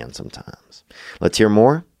their hand sometimes. Let's hear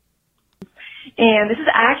more. And this is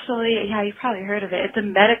actually, you've probably heard of it. It's a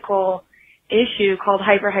medical issue called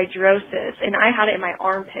hyperhidrosis. And I had it in my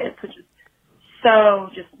armpits, which is so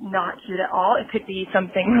just not cute at all. It could be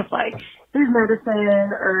something with like his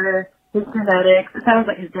medicine or his genetics. It sounds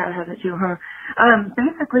like his dad has it too, huh?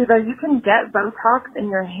 Basically, though, you can get Botox in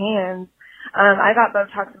your hands. I got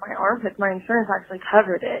Botox in my armpits. My insurance actually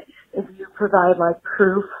covered it if you provide like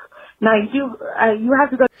proof. Now you have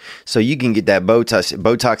to go. So you can get that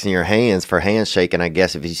Botox in your hands for handshaking. I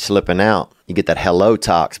guess if you're slipping out, you get that hello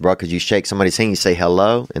tox, bro. Because you shake somebody's hand, you say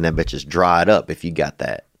hello, and that bitch is dried up. If you got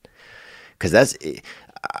that, because that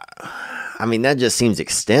just seems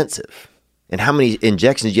extensive. And how many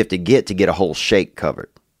injections you have to get a whole shake covered?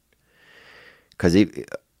 Because I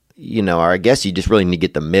guess you just really need to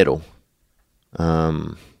get the middle.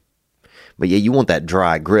 But yeah, you want that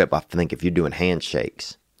dry grip, I think, if you're doing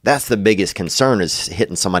handshakes. That's the biggest concern, is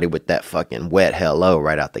hitting somebody with that fucking wet hello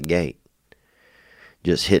right out the gate.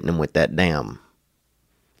 Just hitting them with that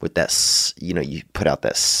you put out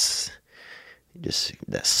that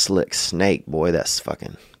slick snake, boy. That's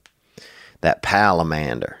fucking, that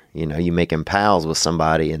palamander. You making pals with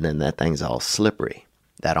somebody and then that thing's all slippery.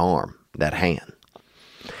 That arm, that hand.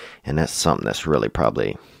 And that's something that's really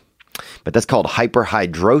probably... But that's called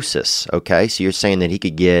hyperhidrosis, okay? So you're saying that he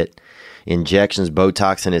could get injections,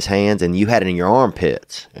 Botox in his hands, and you had it in your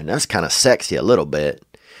armpits. And that's kind of sexy a little bit.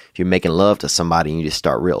 If you're making love to somebody and you just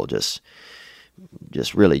start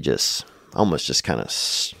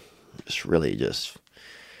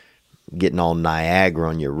getting all Niagara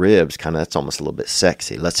on your ribs, that's almost a little bit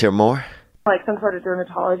sexy. Let's hear more. Like some sort of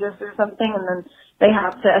dermatologist or something, and then they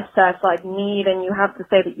have to assess like need, and you have to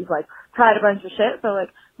say that you've like tried a bunch of shit. So like,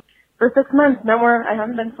 for 6 months, no more, I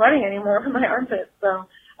haven't been sweating anymore from my armpits. So,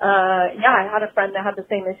 I had a friend that had the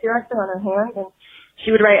same issue actually on her hands, and she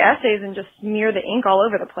would write essays and just smear the ink all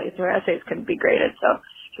over the place. Her essays couldn't be graded. So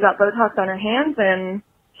she got Botox on her hands, and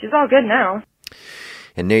she's all good now.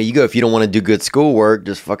 And there you go. If you don't want to do good schoolwork,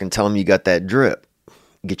 just fucking tell them you got that drip.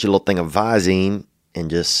 Get your little thing of Visine and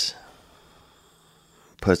just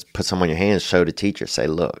put some on your hands, show the teacher, say,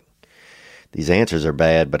 look, these answers are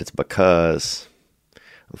bad, but it's because...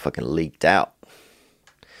 I'm fucking leaked out.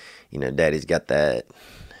 Daddy's got that.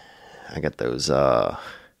 I got those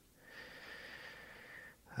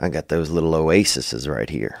little oases right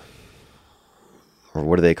here. Or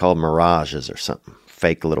what do they call mirages or something?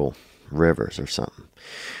 Fake little rivers or something.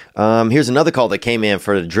 Here's another call that came in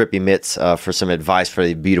for the drippy mitts for some advice for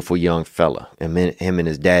the beautiful young fella. And him and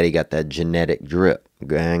his daddy got that genetic drip.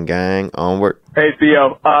 Gang, onward. Hey,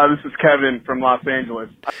 Theo. This is Kevin from Los Angeles.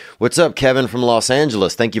 What's up, Kevin from Los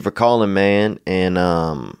Angeles? Thank you for calling, man. And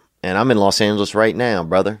I'm in Los Angeles right now,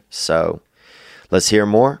 brother. So let's hear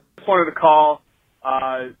more. Just wanted to call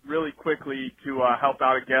really quickly to help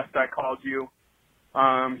out a guest that called you.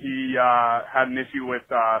 He had an issue with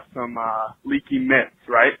some leaky mitts,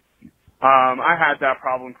 right? I had that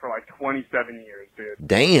problem for like 27 years, dude.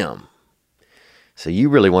 Damn. So you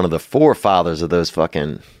really one of the forefathers of those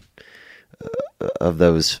fucking of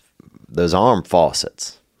those arm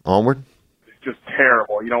faucets. Onward. It's just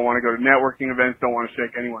terrible. You don't want to go to networking events. Don't want to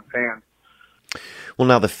shake anyone's hand. Well,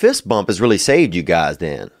 now the fist bump has really saved you guys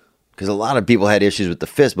then. Because a lot of people had issues with the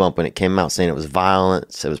fist bump when it came out, saying it was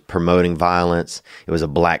violence, it was promoting violence, it was a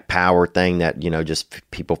black power thing that, just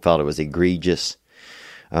people felt it was egregious.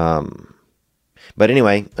 But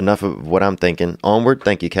anyway, enough of what I'm thinking. Onward.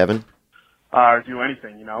 Thank you, Kevin. Do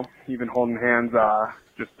anything, even holding hands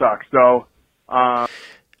just sucks. So,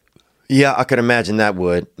 yeah, I could imagine that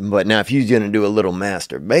would. But now if you're going to do a little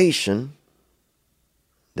masturbation,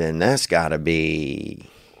 then that's got to be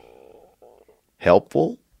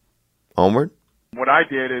helpful. Onward. What I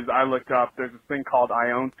did is I looked up, there's this thing called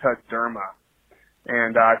iontoderma.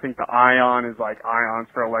 And I think the ion is like ions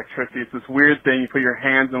for electricity. It's this weird thing. You put your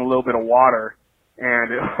hands in a little bit of water,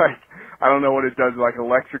 and it I don't know what it does. It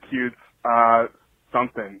electrocutes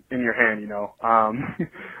something in your hand,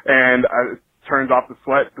 and it turns off the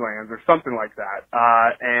sweat glands or something like that.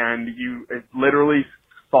 And it literally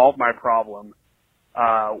solved my problem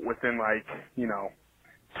within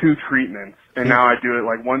 2 treatments. And now I do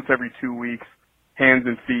it once every 2 weeks, hands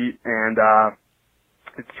and feet, and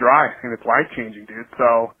it's dry, and it's life-changing, dude.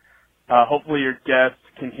 So hopefully your guests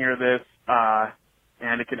can hear this,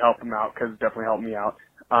 and it can help them out, because it definitely helped me out.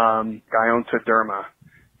 Iontoderma,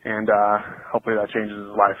 and hopefully that changes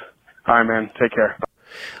his life. All right, man. Take care.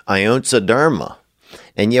 Iontoderma.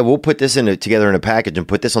 And yeah, we'll put this together in a package and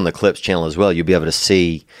put this on the Clips channel as well. You'll be able to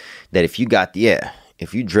see that if you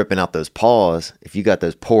dripping out those paws, if you got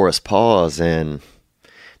those porous paws, then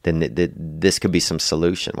this could be some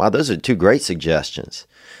solution. Wow, those are 2 great suggestions.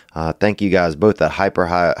 Thank you guys both, the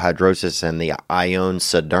hyperhidrosis and the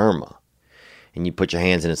iontoderma. And you put your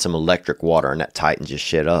hands in some electric water, and that tightens your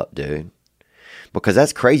shit up, dude. Because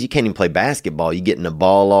that's crazy. You can't even play basketball. You getting the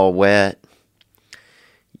ball all wet.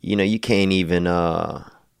 You can't even...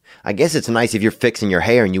 I guess it's nice if you're fixing your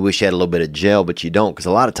hair and you wish you had a little bit of gel, but you don't. Because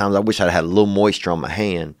a lot of times I wish I'd had a little moisture on my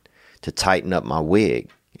hand to tighten up my wig.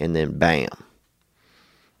 And then bam.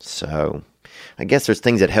 So, I guess there's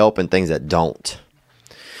things that help and things that don't.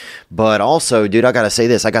 But also, dude, I gotta say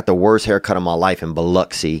this. I got the worst haircut of my life in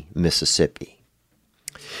Biloxi, Mississippi.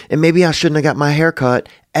 And maybe I shouldn't have got my haircut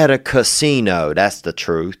at a casino. That's the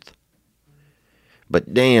truth.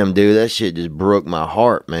 But damn, dude, that shit just broke my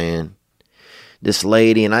heart, man. This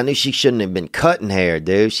lady, and I knew she shouldn't have been cutting hair,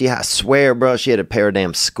 dude. I swear, bro, she had a pair of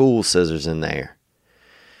damn school scissors in there.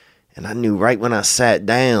 And I knew right when I sat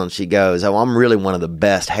down, she goes, "Oh, I'm really one of the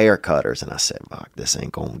best hair cutters." And I said, "Fuck, this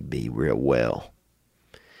ain't going to be real well."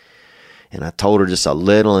 And I told her just a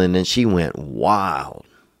little, and then she went wild.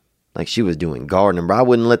 Like she was doing gardening, bro. I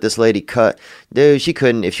wouldn't let this lady cut. Dude, she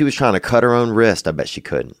couldn't. If she was trying to cut her own wrist, I bet she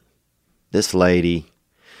couldn't. This lady.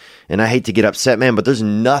 And I hate to get upset, man, but there's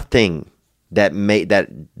nothing that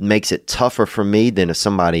makes it tougher for me than if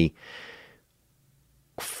somebody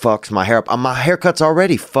fucks my hair up. My haircut's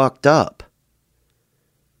already fucked up.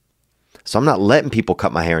 So I'm not letting people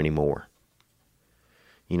cut my hair anymore.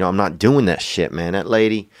 I'm not doing that shit, man. That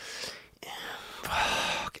lady.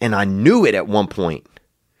 Fuck. And I knew it at one point.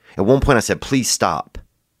 At one point I said, "Please stop."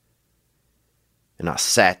 And I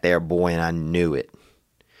sat there, boy, and I knew it.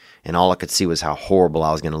 And all I could see was how horrible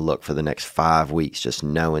I was going to look for the next 5 weeks, just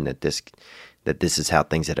knowing that this is how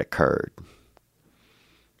things had occurred.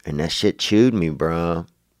 And that shit chewed me, bro.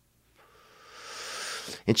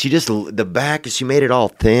 And she made it all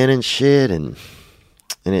thin and shit, and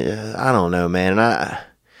I don't know, man.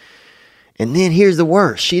 And then here's the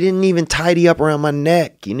worst. She didn't even tidy up around my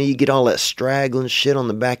neck. You get all that straggling shit on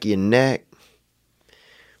the back of your neck.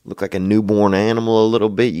 Look like a newborn animal a little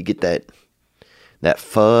bit. You get that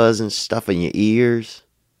fuzz and stuff in your ears.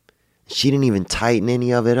 She didn't even tighten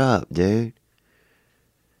any of it up, dude.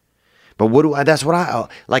 But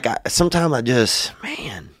sometimes I just,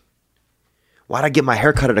 man, why'd I get my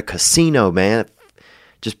hair cut at a casino, man? It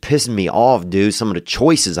just pissing me off, dude, some of the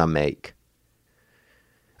choices I make.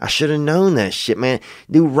 I should have known that shit, man.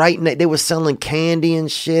 Dude, they were selling candy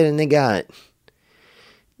and shit, and they got,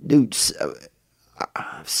 dude,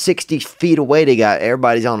 60 feet away, they got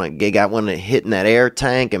one hitting that air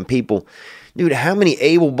tank, and people, dude, how many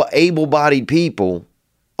able-bodied people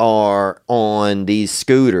are on these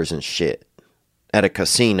scooters and shit at a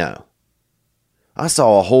casino? I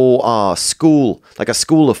saw a whole school, like a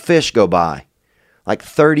school of fish go by. Like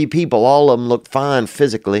 30 people, all of them looked fine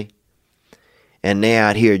physically. And they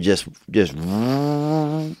out here just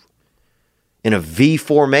in a V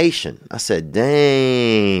formation. I said,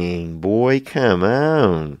 "Dang, boy, come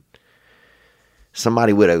on."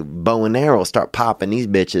 Somebody with a bow and arrow start popping these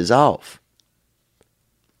bitches off.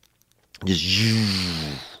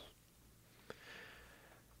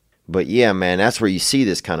 But yeah, man, that's where you see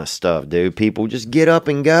this kind of stuff, dude. People just get up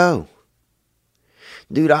and go.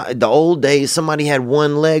 Dude, the old days, somebody had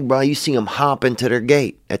one leg, bro. You see them hop into their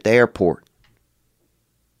gate at the airport.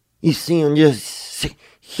 You see them just,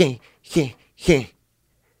 Dude,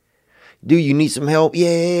 you need some help? Yeah,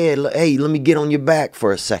 hey, let me get on your back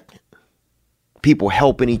for a second. People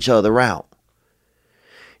helping each other out.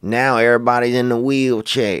 Now everybody's in the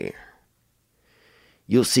wheelchair.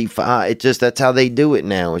 You'll see, that's how they do it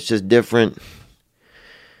now. It's just different.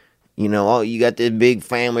 You know, oh, you got this big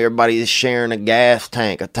family, everybody's sharing a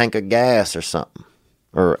tank of gas or something.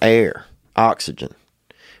 Or air, oxygen.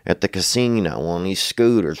 At the casino on these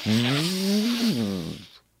scooters. I'm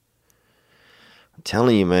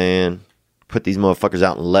telling you, man. Put these motherfuckers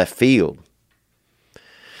out in left field.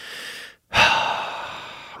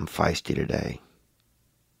 I'm feisty today.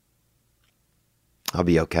 I'll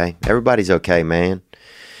be okay. Everybody's okay, man.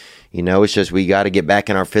 You know, it's just we got to get back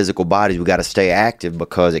in our physical bodies. We got to stay active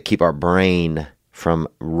because it keeps our brain from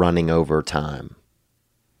running over time.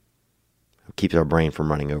 It keeps our brain from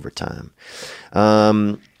running over time.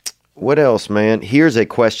 What else, man? Here's a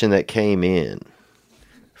question that came in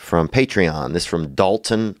from Patreon. This is from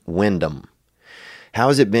Dalton Wyndham. How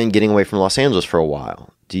has it been getting away from Los Angeles for a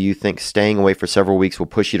while? Do you think staying away for several weeks will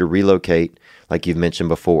push you to relocate like you've mentioned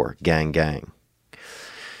before? Gang, gang.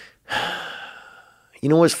 You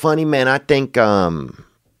know what's funny, man? I think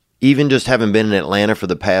even just having been in Atlanta for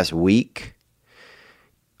the past week,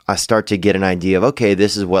 I start to get an idea of, okay,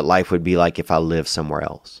 this is what life would be like if I lived somewhere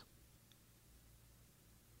else.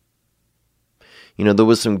 You know, there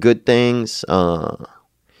was some good things. You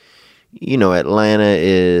know,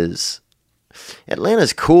 Atlanta's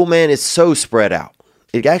cool, man. It's so spread out.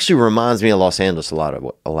 It actually reminds me of Los Angeles a lot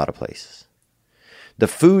of places. The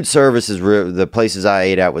food service the places I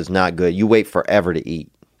ate at was not good. You wait forever to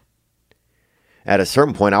eat. At a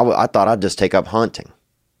certain point, I thought I'd just take up hunting.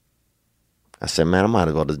 I said, man, I might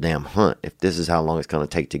as well just damn hunt if this is how long it's going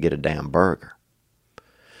to take to get a damn burger.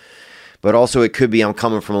 But also it could be I'm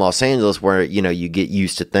coming from Los Angeles where, you know, you get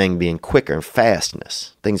used to things being quicker and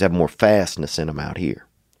fastness. Things have more fastness in them out here.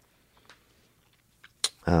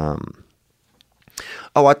 Oh,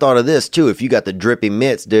 I thought of this too. If you got the drippy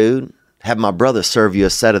mitts, dude, have my brother serve you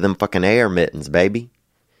a set of them fucking air mittens, baby.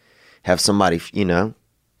 Have somebody, you know,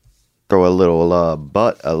 throw a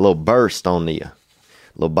little burst on you. A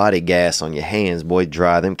little body gas on your hands, boy.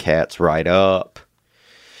 Dry them cats right up.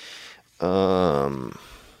 But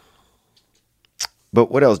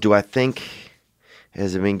what else do I think?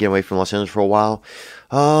 Has it been getting away from Los Angeles for a while?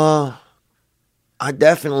 I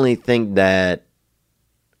definitely think that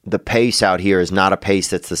the pace out here is not a pace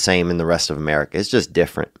that's the same in the rest of America. It's just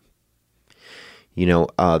different. You know,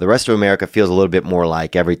 the rest of America feels a little bit more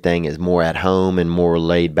like everything is more at home and more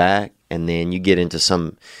laid back. And then you get into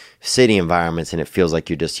some city environments and it feels like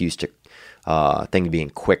you're just used to things being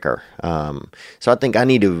quicker. So I think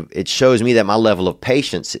it shows me that my level of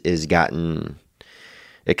patience is gotten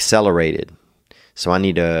accelerated. So I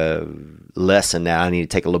need to lessen that. I need to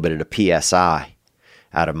take a little bit of the PSI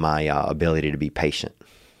out of my ability to be patient.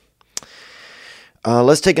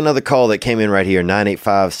 Let's take another call that came in right here,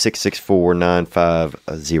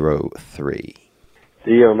 985-664-9503.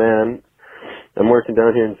 Dio, man. I'm working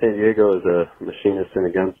down here in San Diego as a machinist and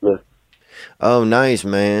a gunsmith. Oh, nice,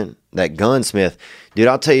 man. That gunsmith. Dude,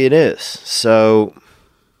 I'll tell you this. So,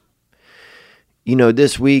 you know,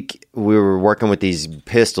 this week we were working with these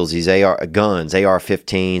pistols, these guns,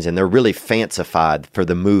 AR-15s, and they're really fancified for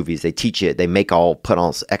the movies. They teach you, put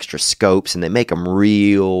on extra scopes, and they make them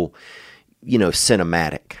real, you know,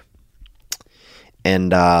 cinematic.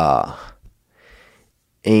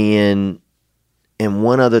 And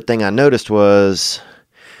one other thing I noticed was,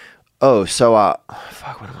 what am I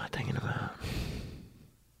thinking about?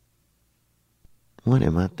 What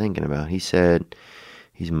am I thinking about? He said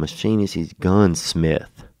he's a machinist, he's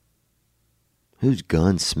gunsmith. Who's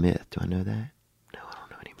gunsmith? Do I know that? No, I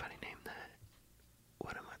don't know anybody named that.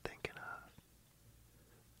 What am I thinking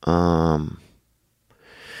of?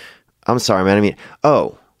 I'm sorry, man.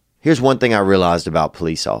 Here's one thing I realized about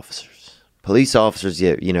police officers. Police officers,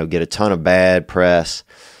 get a ton of bad press.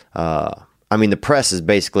 The press is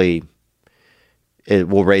basically, it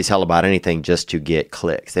will raise hell about anything just to get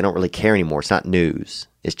clicks. They don't really care anymore. It's not news.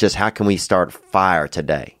 It's just, how can we start fire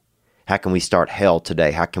today? How can we start hell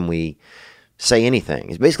today? How can we say anything?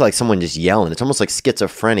 It's basically like someone just yelling. It's almost like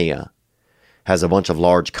schizophrenia has a bunch of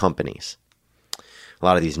large companies. A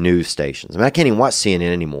lot of these news stations. I can't even watch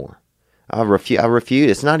CNN anymore. I refuse.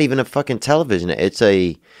 It's not even a fucking television. I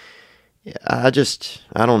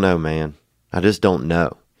don't know, man. I just don't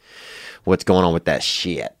know what's going on with that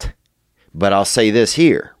shit. But I'll say this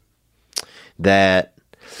here, that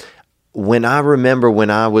when I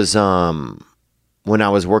was when I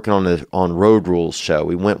was working on Road Rules show,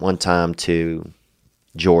 we went one time to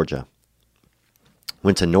Georgia.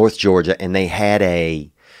 Went to North Georgia, and they had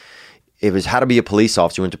it was how to be a police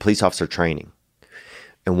officer. You went to police officer training.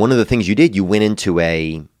 And one of the things you did, you went into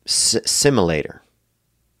a simulator.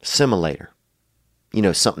 You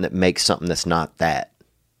know, something that makes something that's not that.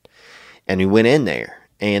 And we went in there,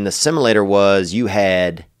 and the simulator was you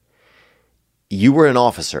were an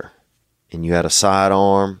officer, and you had a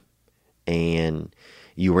sidearm, and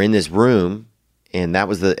you were in this room, and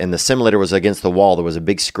the simulator was against the wall. There was a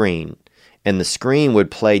big screen, and the screen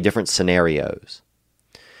would play different scenarios.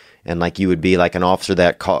 And like you would be like an officer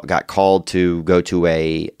that got called to go to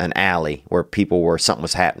an alley where something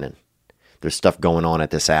was happening. There's stuff going on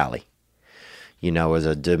at this alley. You know, as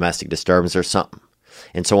a domestic disturbance or something.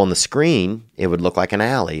 And so on the screen, it would look like an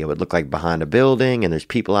alley. It would look like behind a building, and there's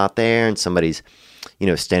people out there, and somebody's, you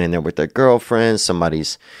know, standing there with their girlfriend.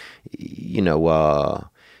 Somebody's, you know,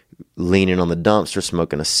 leaning on the dumpster,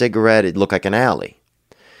 smoking a cigarette. It looked like an alley.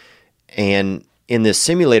 And in this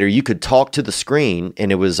simulator, you could talk to the screen,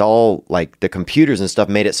 and it was all like the computers and stuff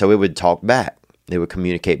made it so it would talk back. They would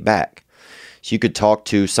communicate back. So you could talk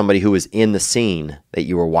to somebody who was in the scene that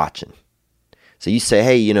you were watching. So you say,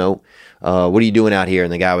 hey, you know, what are you doing out here?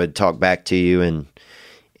 And the guy would talk back to you,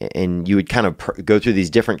 and you would kind of go through these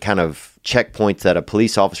different kind of checkpoints that a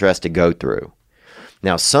police officer has to go through.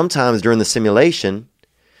 Now, sometimes during the simulation,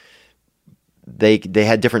 they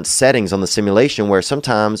had different settings on the simulation where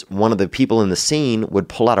sometimes one of the people in the scene would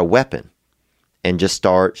pull out a weapon and just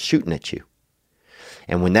start shooting at you.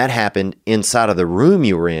 And when that happened inside of the room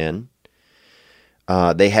you were in,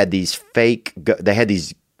 they had these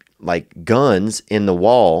like guns in the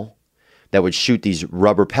wall that would shoot these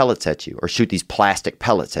rubber pellets at you or shoot these plastic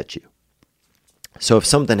pellets at you. So if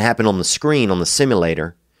something happened on the screen on the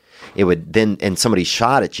simulator, it would then, and somebody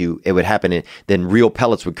shot at you, it would happen, and then real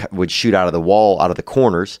pellets would shoot out of the wall, out of the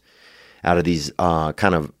corners, out of these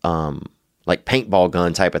kind of like paintball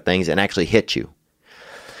gun type of things, and actually hit you.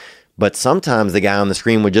 But sometimes the guy on the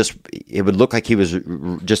screen it would look like he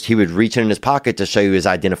would reach in his pocket to show you his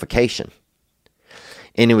identification.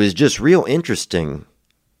 And it was just real interesting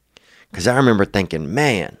because I remember thinking,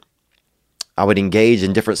 man, I would engage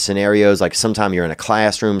in different scenarios. Like sometimes you're in a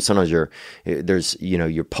classroom, sometimes you're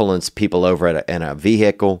pulling people over in a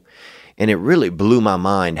vehicle. And it really blew my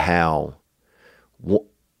mind how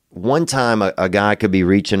one time a guy could be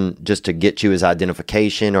reaching just to get you his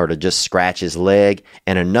identification or to just scratch his leg.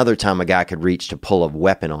 And another time a guy could reach to pull a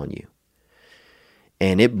weapon on you.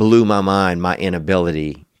 And it blew my mind, my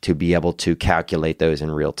inability to be able to calculate those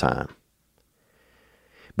in real time.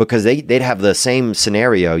 Because they'd have the same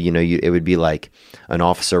scenario, it would be like an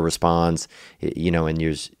officer responds, and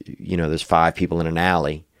there's 5 people in an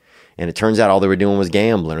alley. And it turns out all they were doing was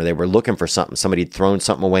gambling, or they were looking for something. Somebody had thrown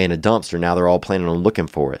something away in a dumpster. Now they're all planning on looking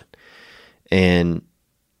for it. And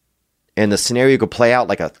the scenario could play out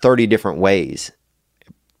like 30 different ways.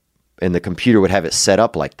 And the computer would have it set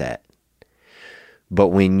up like that. But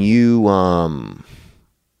when you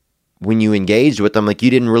engaged with them, like you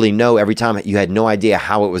didn't really know every time, you had no idea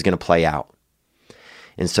how it was going to play out.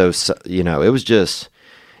 And so, it was just,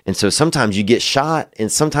 and so sometimes you get shot and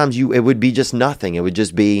sometimes it would be just nothing. It would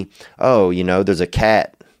just be, there's a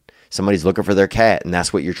cat, somebody's looking for their cat, and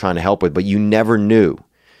that's what you're trying to help with, but you never knew.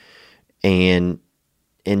 And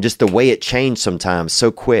just the way it changed sometimes so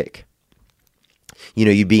quick.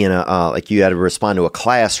 You'd be in like you had to respond to a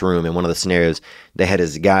classroom in one of the scenarios.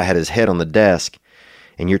 This guy had his head on the desk,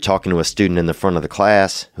 and you're talking to a student in the front of the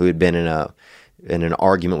class who had been in an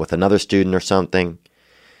argument with another student or something.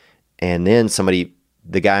 And then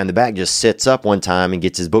the guy in the back just sits up one time and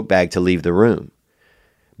gets his book bag to leave the room.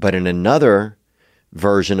 But in another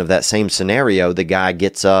version of that same scenario, the guy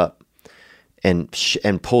gets up and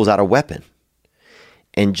pulls out a weapon.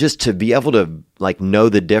 And just to be able to know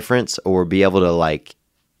the difference, or be able to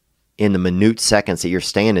in the minute seconds that you're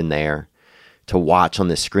standing there to watch on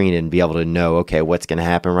the screen and be able to know, okay, what's going to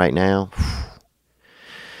happen right now?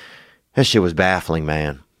 That shit was baffling,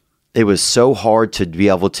 man. It was so hard to be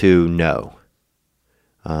able to know,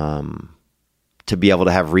 to be able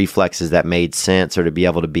to have reflexes that made sense, or to be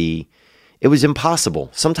able to it was impossible.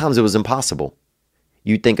 Sometimes it was impossible.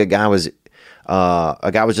 You'd think a guy was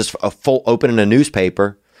just opening a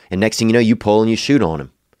newspaper, and next thing you know, you pull and you shoot on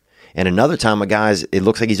him. And another time, it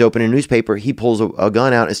looks like he's opening a newspaper, he pulls a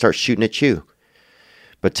gun out and starts shooting at you.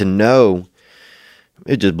 But to know,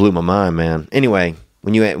 it just blew my mind, man. Anyway,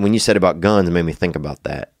 when you said about guns, it made me think about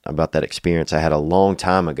that experience I had a long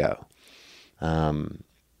time ago. And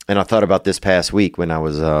I thought about this past week when I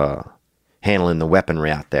was handling the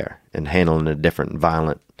weaponry out there. and handling the different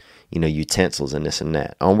violent, utensils and this and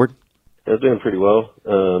that. Onward? I was doing pretty well.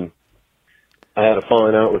 I had a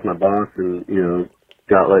falling out with my boss and,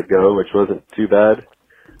 got let go, which wasn't too bad.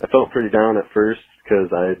 I felt pretty down at first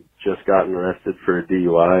because I had just gotten arrested for a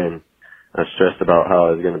DUI, and I was stressed about how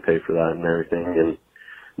I was going to pay for that and everything. And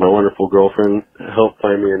my wonderful girlfriend helped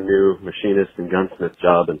find me a new machinist and gunsmith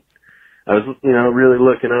job, and I was, really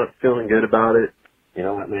looking up, feeling good about it. You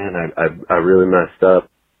know what, man, I really messed up.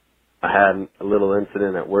 I had a little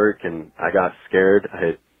incident at work, and I got scared. I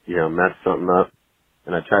had, messed something up,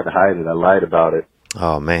 and I tried to hide it. I lied about it.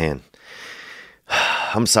 Oh, man.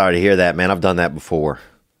 I'm sorry to hear that, man. I've done that before.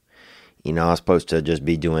 I was supposed to just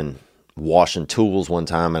be doing washing tools one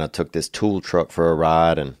time, and I took this tool truck for a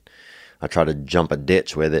ride, and I tried to jump a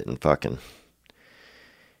ditch with it, and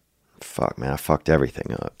fuck, man, I fucked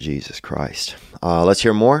everything up. Jesus Christ. Let's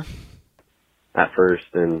hear more. At first,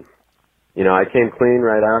 and, I came clean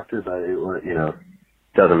right after, but it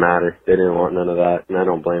doesn't matter. They didn't want none of that, and I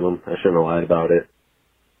don't blame them. I shouldn't have lied about it.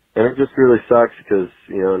 And it just really sucks because,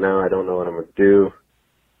 now I don't know what I'm going to do.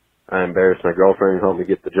 I embarrassed my girlfriend and helped me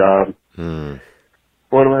get the job.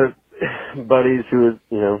 One of my buddies who was,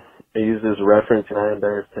 I used as a reference, and I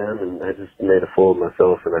embarrassed him, and I just made a fool of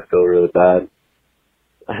myself, and I feel really bad.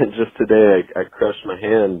 And just today, I crushed my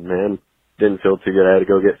hand, man. Didn't feel too good. I had to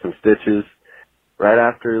go get some stitches. Right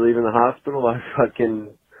after leaving the hospital, I fucking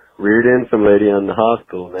reared in some lady in the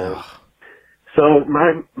hospital, man. So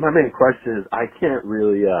my main question is, I can't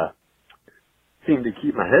really seem to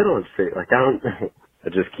keep my head on straight. Like, I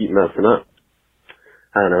just keep messing up.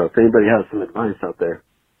 I don't know. If anybody has some advice out there,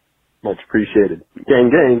 much appreciated. Gang,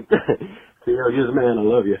 gang. You're the man. I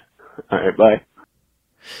love you. All right, bye.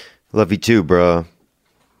 Love you too, bro.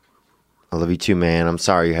 I love you too, man. I'm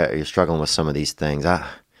sorry you're struggling with some of these things.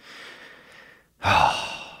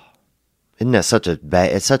 Isn't that such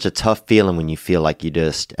it's such a tough feeling when you feel like you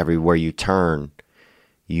just, everywhere you turn,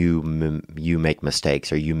 you make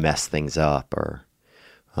mistakes or you mess things up or,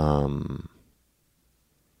 and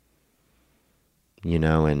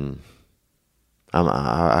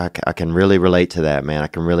I can really relate to that, man. I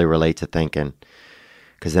can really relate to thinking,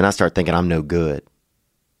 because then I start thinking I'm no good.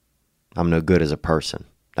 I'm no good as a person.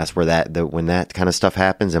 That's where when that kind of stuff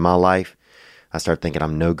happens in my life, I start thinking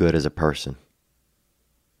I'm no good as a person.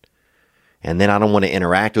 And then I don't want to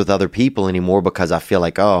interact with other people anymore because I feel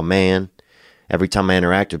like, oh man, every time I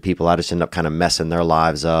interact with people, I just end up kind of messing their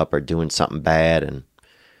lives up or doing something bad.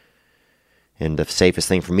 And the safest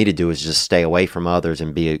thing for me to do is just stay away from others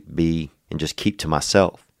and be and just keep to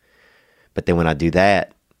myself. But then when I do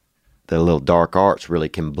that, the little dark arts really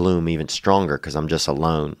can bloom even stronger because I'm just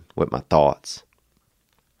alone with my thoughts.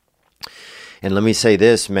 And let me say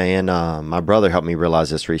this, man, my brother helped me realize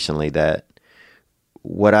this recently, that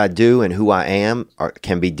what I do and who I am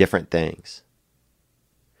can be different things.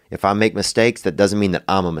 If I make mistakes, that doesn't mean that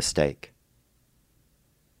I'm a mistake.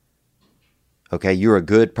 Okay, you're a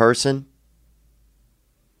good person.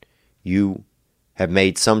 You have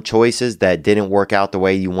made some choices that didn't work out the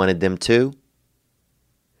way you wanted them to.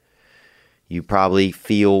 You probably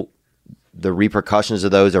feel the repercussions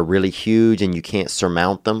of those are really huge and you can't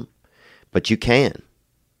surmount them, but you can.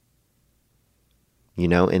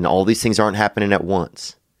 And all these things aren't happening at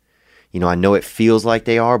once. I know it feels like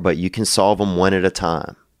they are, but you can solve them one at a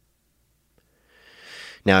time.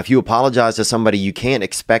 Now, if you apologize to somebody, you can't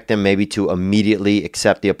expect them maybe to immediately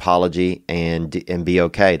accept the apology and be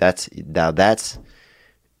okay. That's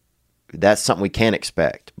something we can't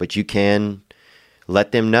expect. But you can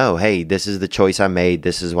let them know, hey, this is the choice I made.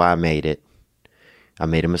 This is why I made it. I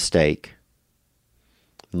made a mistake.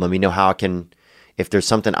 Let me know how I can, if there's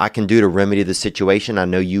something I can do to remedy the situation. I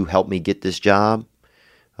know you helped me get this job.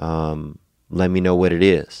 Let me know what it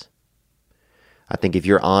is. I think if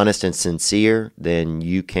you're honest and sincere, then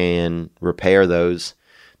you can repair those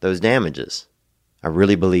damages. I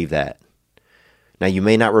really believe that. Now, you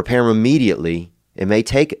may not repair them immediately. It may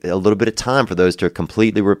take a little bit of time for those to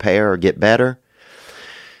completely repair or get better.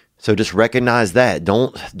 So just recognize that.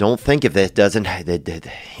 Don't think if that doesn't,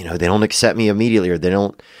 they don't accept me immediately, or they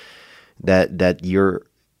don't, that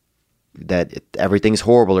everything's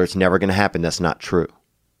horrible or it's never going to happen. That's not true.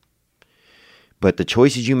 But the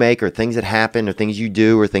choices you make or things that happen or things you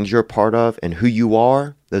do or things you're a part of and who you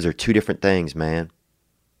are, those are two different things, man.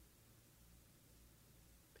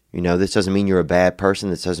 This doesn't mean you're a bad person.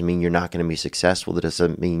 This doesn't mean you're not going to be successful. That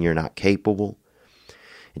doesn't mean you're not capable.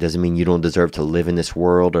 It doesn't mean you don't deserve to live in this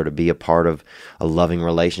world or to be a part of a loving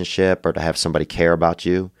relationship or to have somebody care about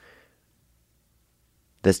you.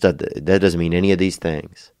 That doesn't mean any of these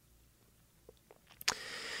things.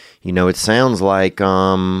 It sounds like,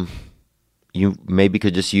 you maybe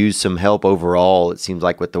could just use some help overall, it seems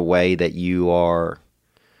like, with the way that you are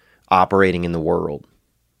operating in the world.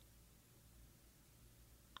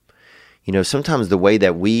 You know, sometimes the way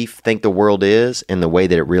that we think the world is and the way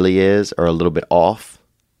that it really is are a little bit off.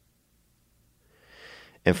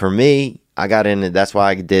 And for me, that's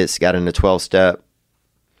why I got into 12-step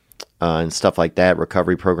and stuff like that,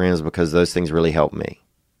 recovery programs, because those things really helped me.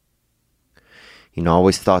 You know, I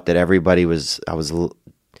always thought that everybody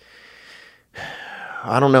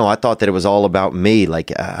I don't know. I thought that it was all about me.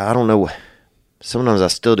 Like, I don't know. Sometimes I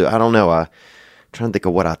still do. I don't know. I'm trying to think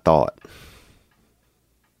of what I thought.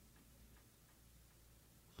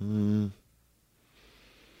 I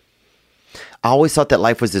always thought that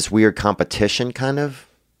life was this weird competition, kind of.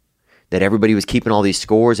 That everybody was keeping all these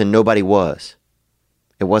scores and nobody was.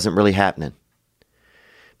 It wasn't really happening.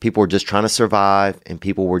 People were just trying to survive, and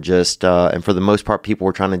people were just, and for the most part, people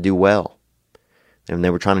were trying to do well. And they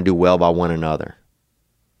were trying to do well by one another.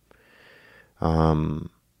 And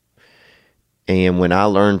when I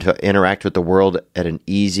learned to interact with the world at an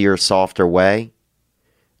easier, softer way,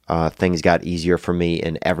 things got easier for me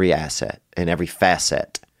in every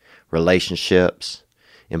facet. Relationships,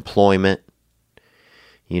 employment.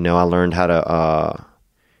 You know, I learned how to,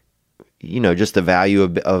 just the value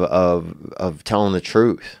of telling the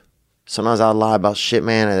truth. Sometimes I lie about shit,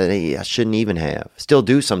 man, that I shouldn't even have. Still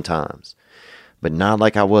do sometimes, but not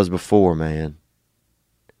like I was before, man.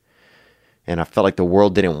 And I felt like the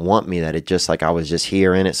world didn't want me, that it just like I was just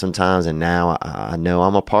here in it sometimes, and now I know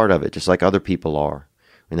I'm a part of it, just like other people are.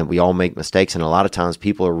 And that we all make mistakes, and a lot of times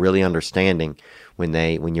people are really understanding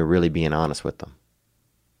when you're really being honest with them.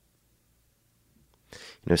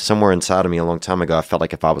 You know, somewhere inside of me a long time ago, I felt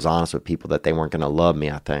like if I was honest with people that they weren't going to love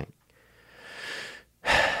me, I think.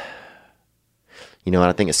 You know, and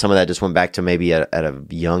I think some of that just went back to maybe at a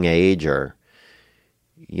young age, or,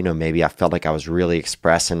 you know, maybe I felt like I was really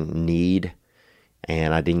expressing need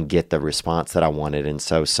and I didn't get the response that I wanted. And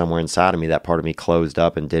so somewhere inside of me, that part of me closed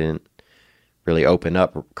up and didn't really open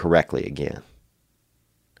up correctly again.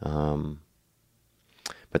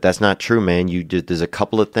 But that's not true, man. There's a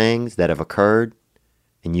couple of things that have occurred,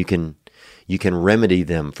 and you can remedy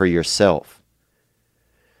them for yourself.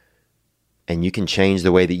 And you can change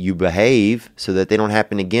the way that you behave so that they don't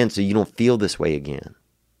happen again, so you don't feel this way again.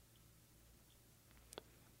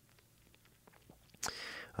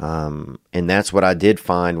 And that's what I did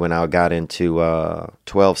find when I got into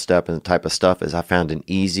 12-step and the type of stuff, is I found an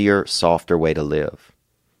easier, softer way to live.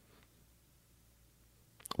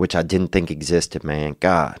 Which I didn't think existed, man.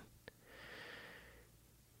 God.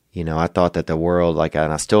 You know, I thought that the world,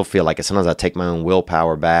 and I still feel like it. Sometimes I take my own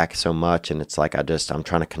willpower back so much, and it's like I'm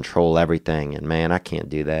trying to control everything. And man, I can't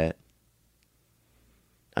do that.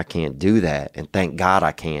 I can't do that. And thank God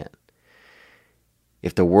I can't.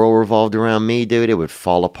 If the world revolved around me, dude, it would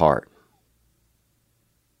fall apart.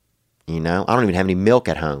 You know, I don't even have any milk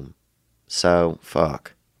at home. So,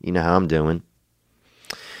 fuck. You know how I'm doing.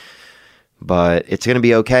 But it's going to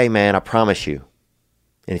be okay, man. I promise you.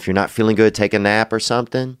 And if you're not feeling good, take a nap or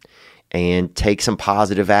something and take some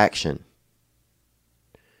positive action.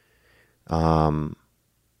 But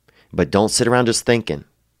don't sit around just thinking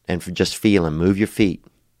and just feeling. Move your feet.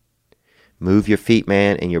 Move your feet,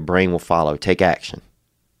 man, and your brain will follow. Take action.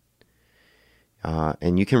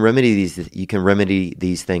 And you can remedy these. You can remedy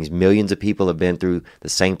these things. Millions of people have been through the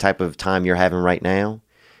same type of time you're having right now,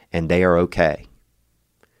 and they are okay.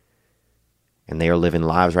 And they are living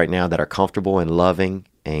lives right now that are comfortable and loving,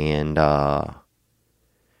 and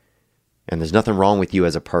there's nothing wrong with you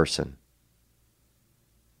as a person.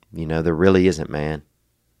 You know, there really isn't, man.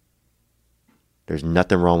 There's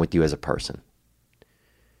nothing wrong with you as a person.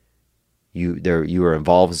 You are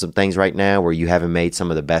involved in some things right now where you haven't made some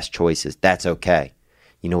of the best choices. That's okay.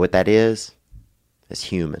 You know what that is? It's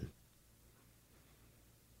human.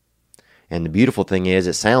 And the beautiful thing is,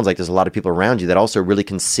 it sounds like there's a lot of people around you that also really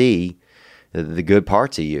can see the good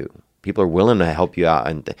parts of you. People are willing to help you out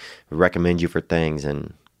and recommend you for things.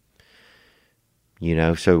 And, you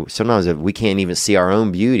know, so sometimes if we can't even see our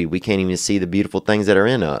own beauty, we can't even see the beautiful things that are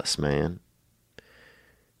in us, man.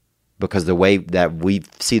 Because the way that we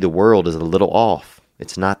see the world is a little off.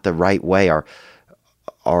 It's not the right way.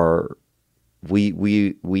 We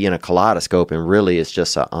in a kaleidoscope, and really it's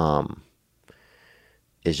just a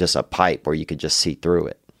pipe where you could just see through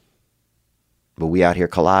it. But we out here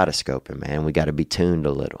kaleidoscoping, man. We got to be tuned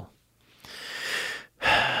a little.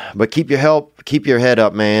 But keep your head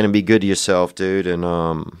up, man, and be good to yourself, dude.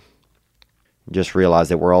 And just realize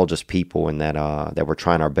that we're all just people, and that we're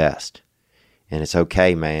trying our best. And it's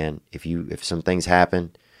okay, man. If some things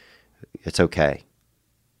happen, it's okay.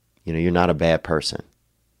 You know, you're not a bad person.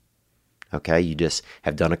 Okay, you just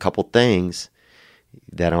have done a couple things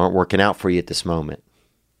that aren't working out for you at this moment.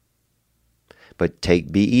 But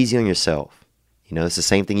be easy on yourself. You know, it's the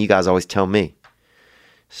same thing you guys always tell me.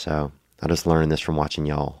 So I just learned this from watching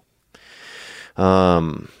y'all.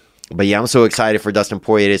 But yeah, I'm so excited for Dustin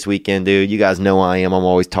Poirier this weekend, dude. You guys know I am. I'm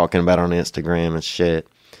always talking about it on Instagram and shit.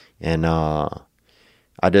 And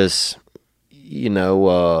I just, he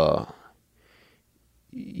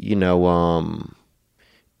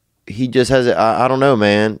just has, I don't know,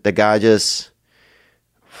 man. The guy just,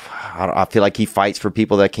 I feel like he fights for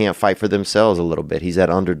people that can't fight for themselves a little bit. He's that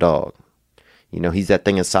underdog. You know, he's that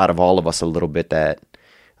thing inside of all of us a little bit that,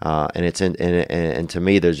 and to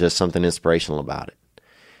me, there's just something inspirational about it.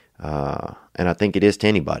 And I think it is to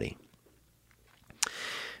anybody.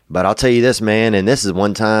 But I'll tell you this, man, and this is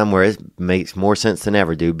one time where it makes more sense than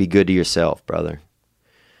ever, dude. Be good to yourself, brother.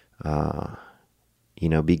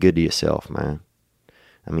 Be good to yourself, man.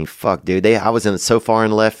 I mean, fuck, dude. I was so far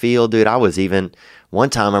in left field, dude. I was even, one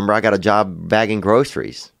time, I remember I got a job bagging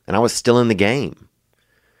groceries, and I was still in the game.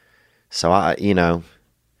 So,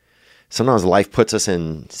 sometimes life puts us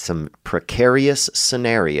in some precarious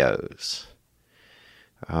scenarios.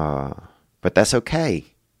 But that's okay.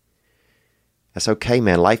 That's okay,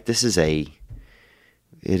 man. Life, this is a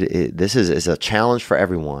challenge for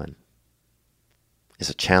everyone. It's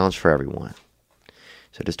a challenge for everyone.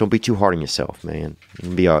 So just don't be too hard on yourself, man.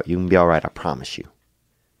 You can be all right. I promise you.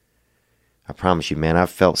 I promise you, man. I've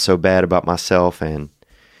felt so bad about myself, and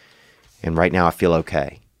right now I feel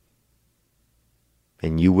okay.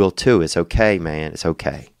 And you will too. It's okay, man. It's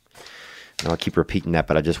okay. And I'll keep repeating that,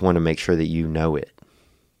 but I just want to make sure that you know it.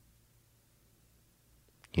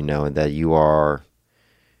 You know, that you are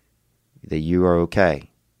okay.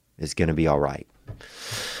 It's going to be all right.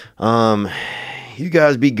 You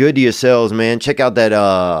guys be good to yourselves, man. Check out that,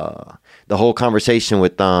 the whole conversation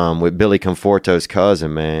with Billy Conforto's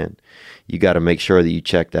cousin, man. You got to make sure that you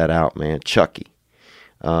check that out, man. Chucky.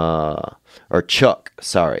 Or Chuck,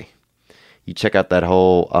 sorry. You check out that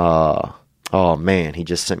whole, oh man, he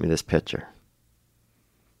just sent me this picture.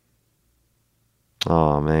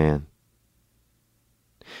 Oh man.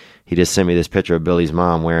 He just sent me this picture of Billy's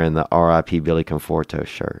mom wearing the R.I.P. Billy Conforto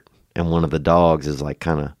shirt. And one of the dogs is like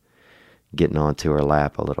kind of getting onto her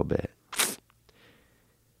lap a little bit.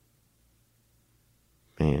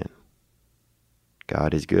 Man.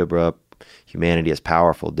 God is good, bro. Humanity is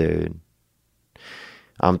powerful, dude.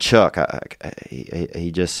 I'm Chuck. He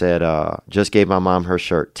just said, just gave my mom her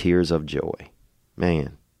shirt, Tears of Joy.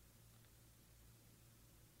 Man.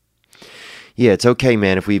 Yeah, it's okay,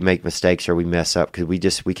 man, if we make mistakes or we mess up, because we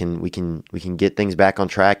can get things back on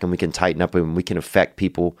track, and we can tighten up, and we can affect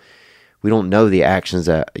people. We don't know the actions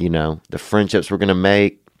that, the friendships we're going to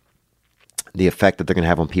make, the effect that they're going to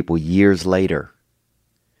have on people years later.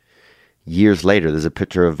 Years later. There's a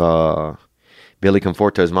picture of Billy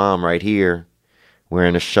Conforto's mom right here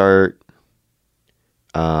wearing a shirt.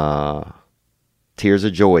 Tears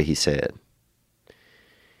of Joy, he said.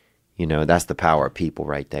 That's the power of people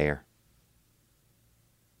right there.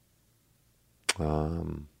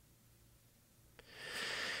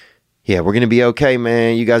 Yeah, we're going to be okay,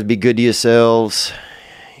 man. You guys be good to yourselves.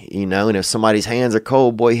 And if somebody's hands are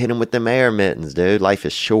cold, boy, hit them with them air mittens, dude. Life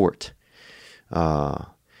is short. But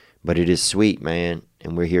it is sweet, man.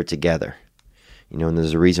 And we're here together. And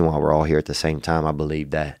there's a reason why we're all here at the same time. I believe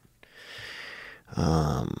that.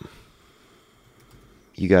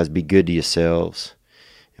 You guys be good to yourselves.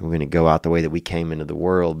 And we're going to go out the way that we came into the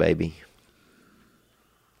world, baby.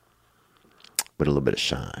 With a little bit of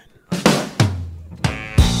shine.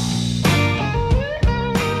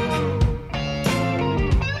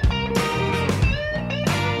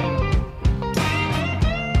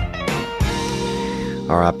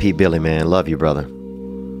 R.I.P. Billy, man. Love you, brother.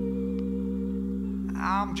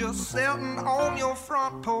 I'm just sitting on your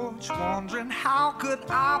front porch, wondering how could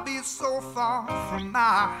I be so far from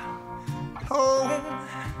my home.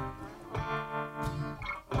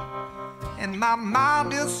 And my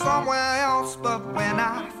mind is somewhere else, but when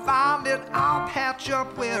I find it, I'll patch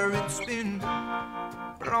up where it's been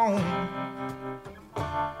blown.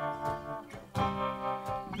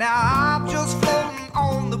 Now I'm just floating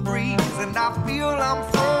on the breeze, and I feel I'm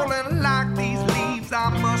falling like these leaves. I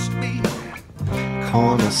must be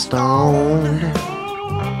cornerstone.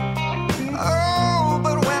 Oh,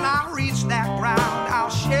 but when I reach that ground, I'll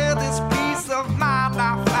share this peace of mind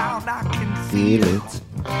I found. I can feel it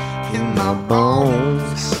in my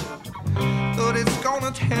bones, but it's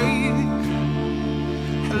gonna take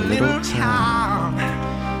a little time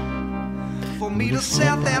for me to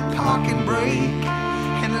set that parking brake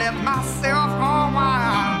and let myself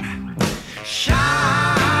unwind. Shine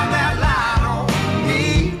that light.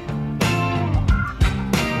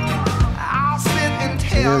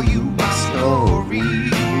 tell you my story.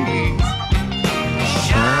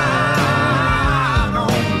 Shine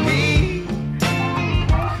on me,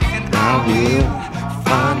 and I will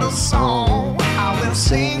find a song. I will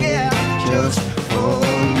sing it just for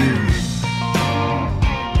you.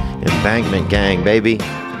 Embankment Gang, baby.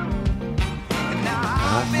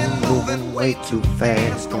 I've been moving way too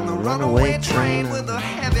fast on the runaway train with a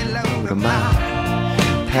heavy load of my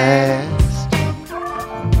Past.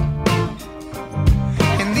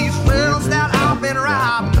 And these rails that I've been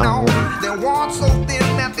riding on, they're worn so thin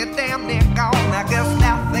that they're damn near gone. I guess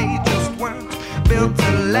that they just weren't built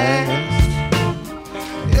to last.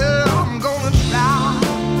 Yeah, I'm gonna try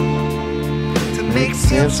to make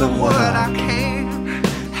sense of what I can,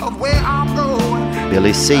 of where I'm going,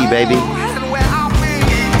 Billy C, baby. and where I've been.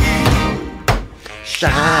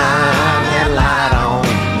 Shine that light on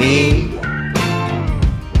me.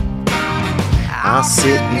 I'll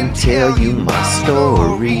sit and tell you my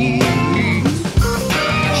story.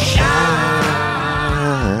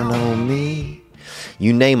 Shine on me.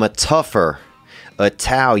 You name a tougher,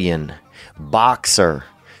 Italian, boxer,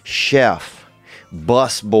 chef,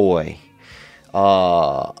 busboy,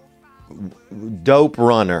 dope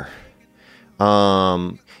runner,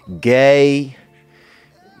 gay,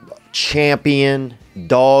 champion,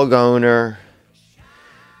 dog owner,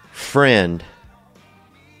 friend,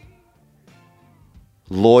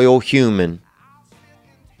 loyal human,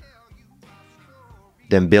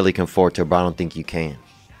 then Billy Conforto, but I don't think you can.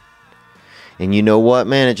 And you know what,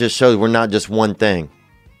 man? It just shows we're not just one thing.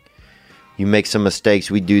 You make some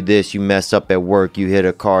mistakes, we do this, you mess up at work, you hit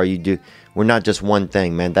a car, you do. We're not just one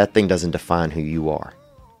thing, man. That thing doesn't define who you are.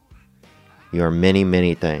 You are many,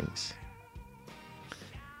 many things.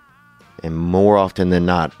 And more often than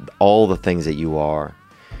not, all the things that you are,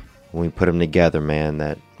 when we put them together, man,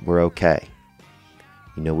 that we're okay.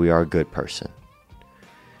 You know, we are a good person.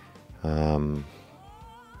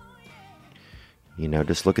 You know,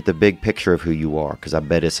 just look at the big picture of who you are, because I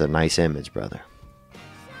bet it's a nice image, brother.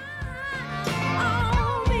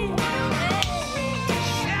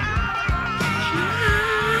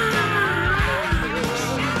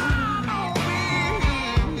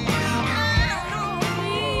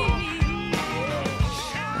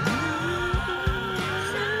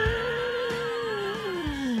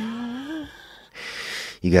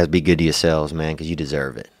 You guys be good to yourselves, man, because you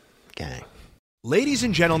deserve it. Gang. Ladies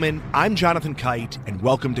and gentlemen, I'm Jonathan Kite, and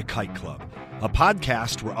welcome to Kite Club, a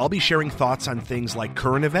podcast where I'll be sharing thoughts on things like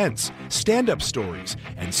current events, stand-up stories,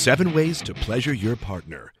 and 7 ways to pleasure your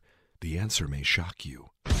partner. The answer may shock you.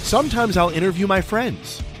 Sometimes I'll interview my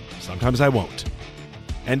friends. Sometimes I won't.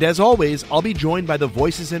 And as always, I'll be joined by the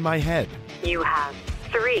voices in my head. You have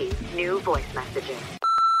 3 new voice messages.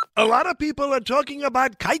 A lot of people are talking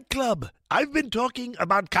about Kite Club. I've been talking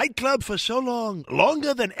about Kite Club for so long,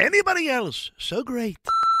 longer than anybody else. So great.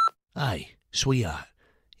 Hey, sweetheart,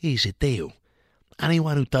 here's the deal.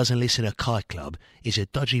 Anyone who doesn't listen to Kite Club is a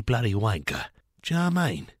dodgy bloody wanker. Do you know what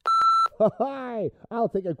I mean? Hi, I'll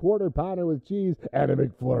take a quarter pounder with cheese and a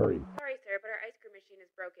McFlurry. Sorry, sir, but our ice cream machine is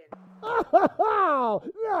broken. Oh,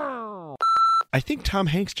 no! I think Tom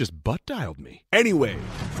Hanks just butt-dialed me. Anyway,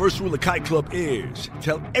 first rule of Kite Club is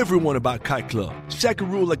tell everyone about Kite Club. Second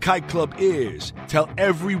rule of Kite Club is tell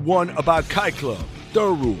everyone about Kite Club.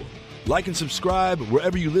 Third rule, like and subscribe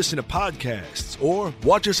wherever you listen to podcasts or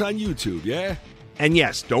watch us on YouTube, yeah? And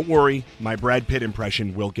yes, don't worry, my Brad Pitt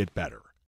impression will get better.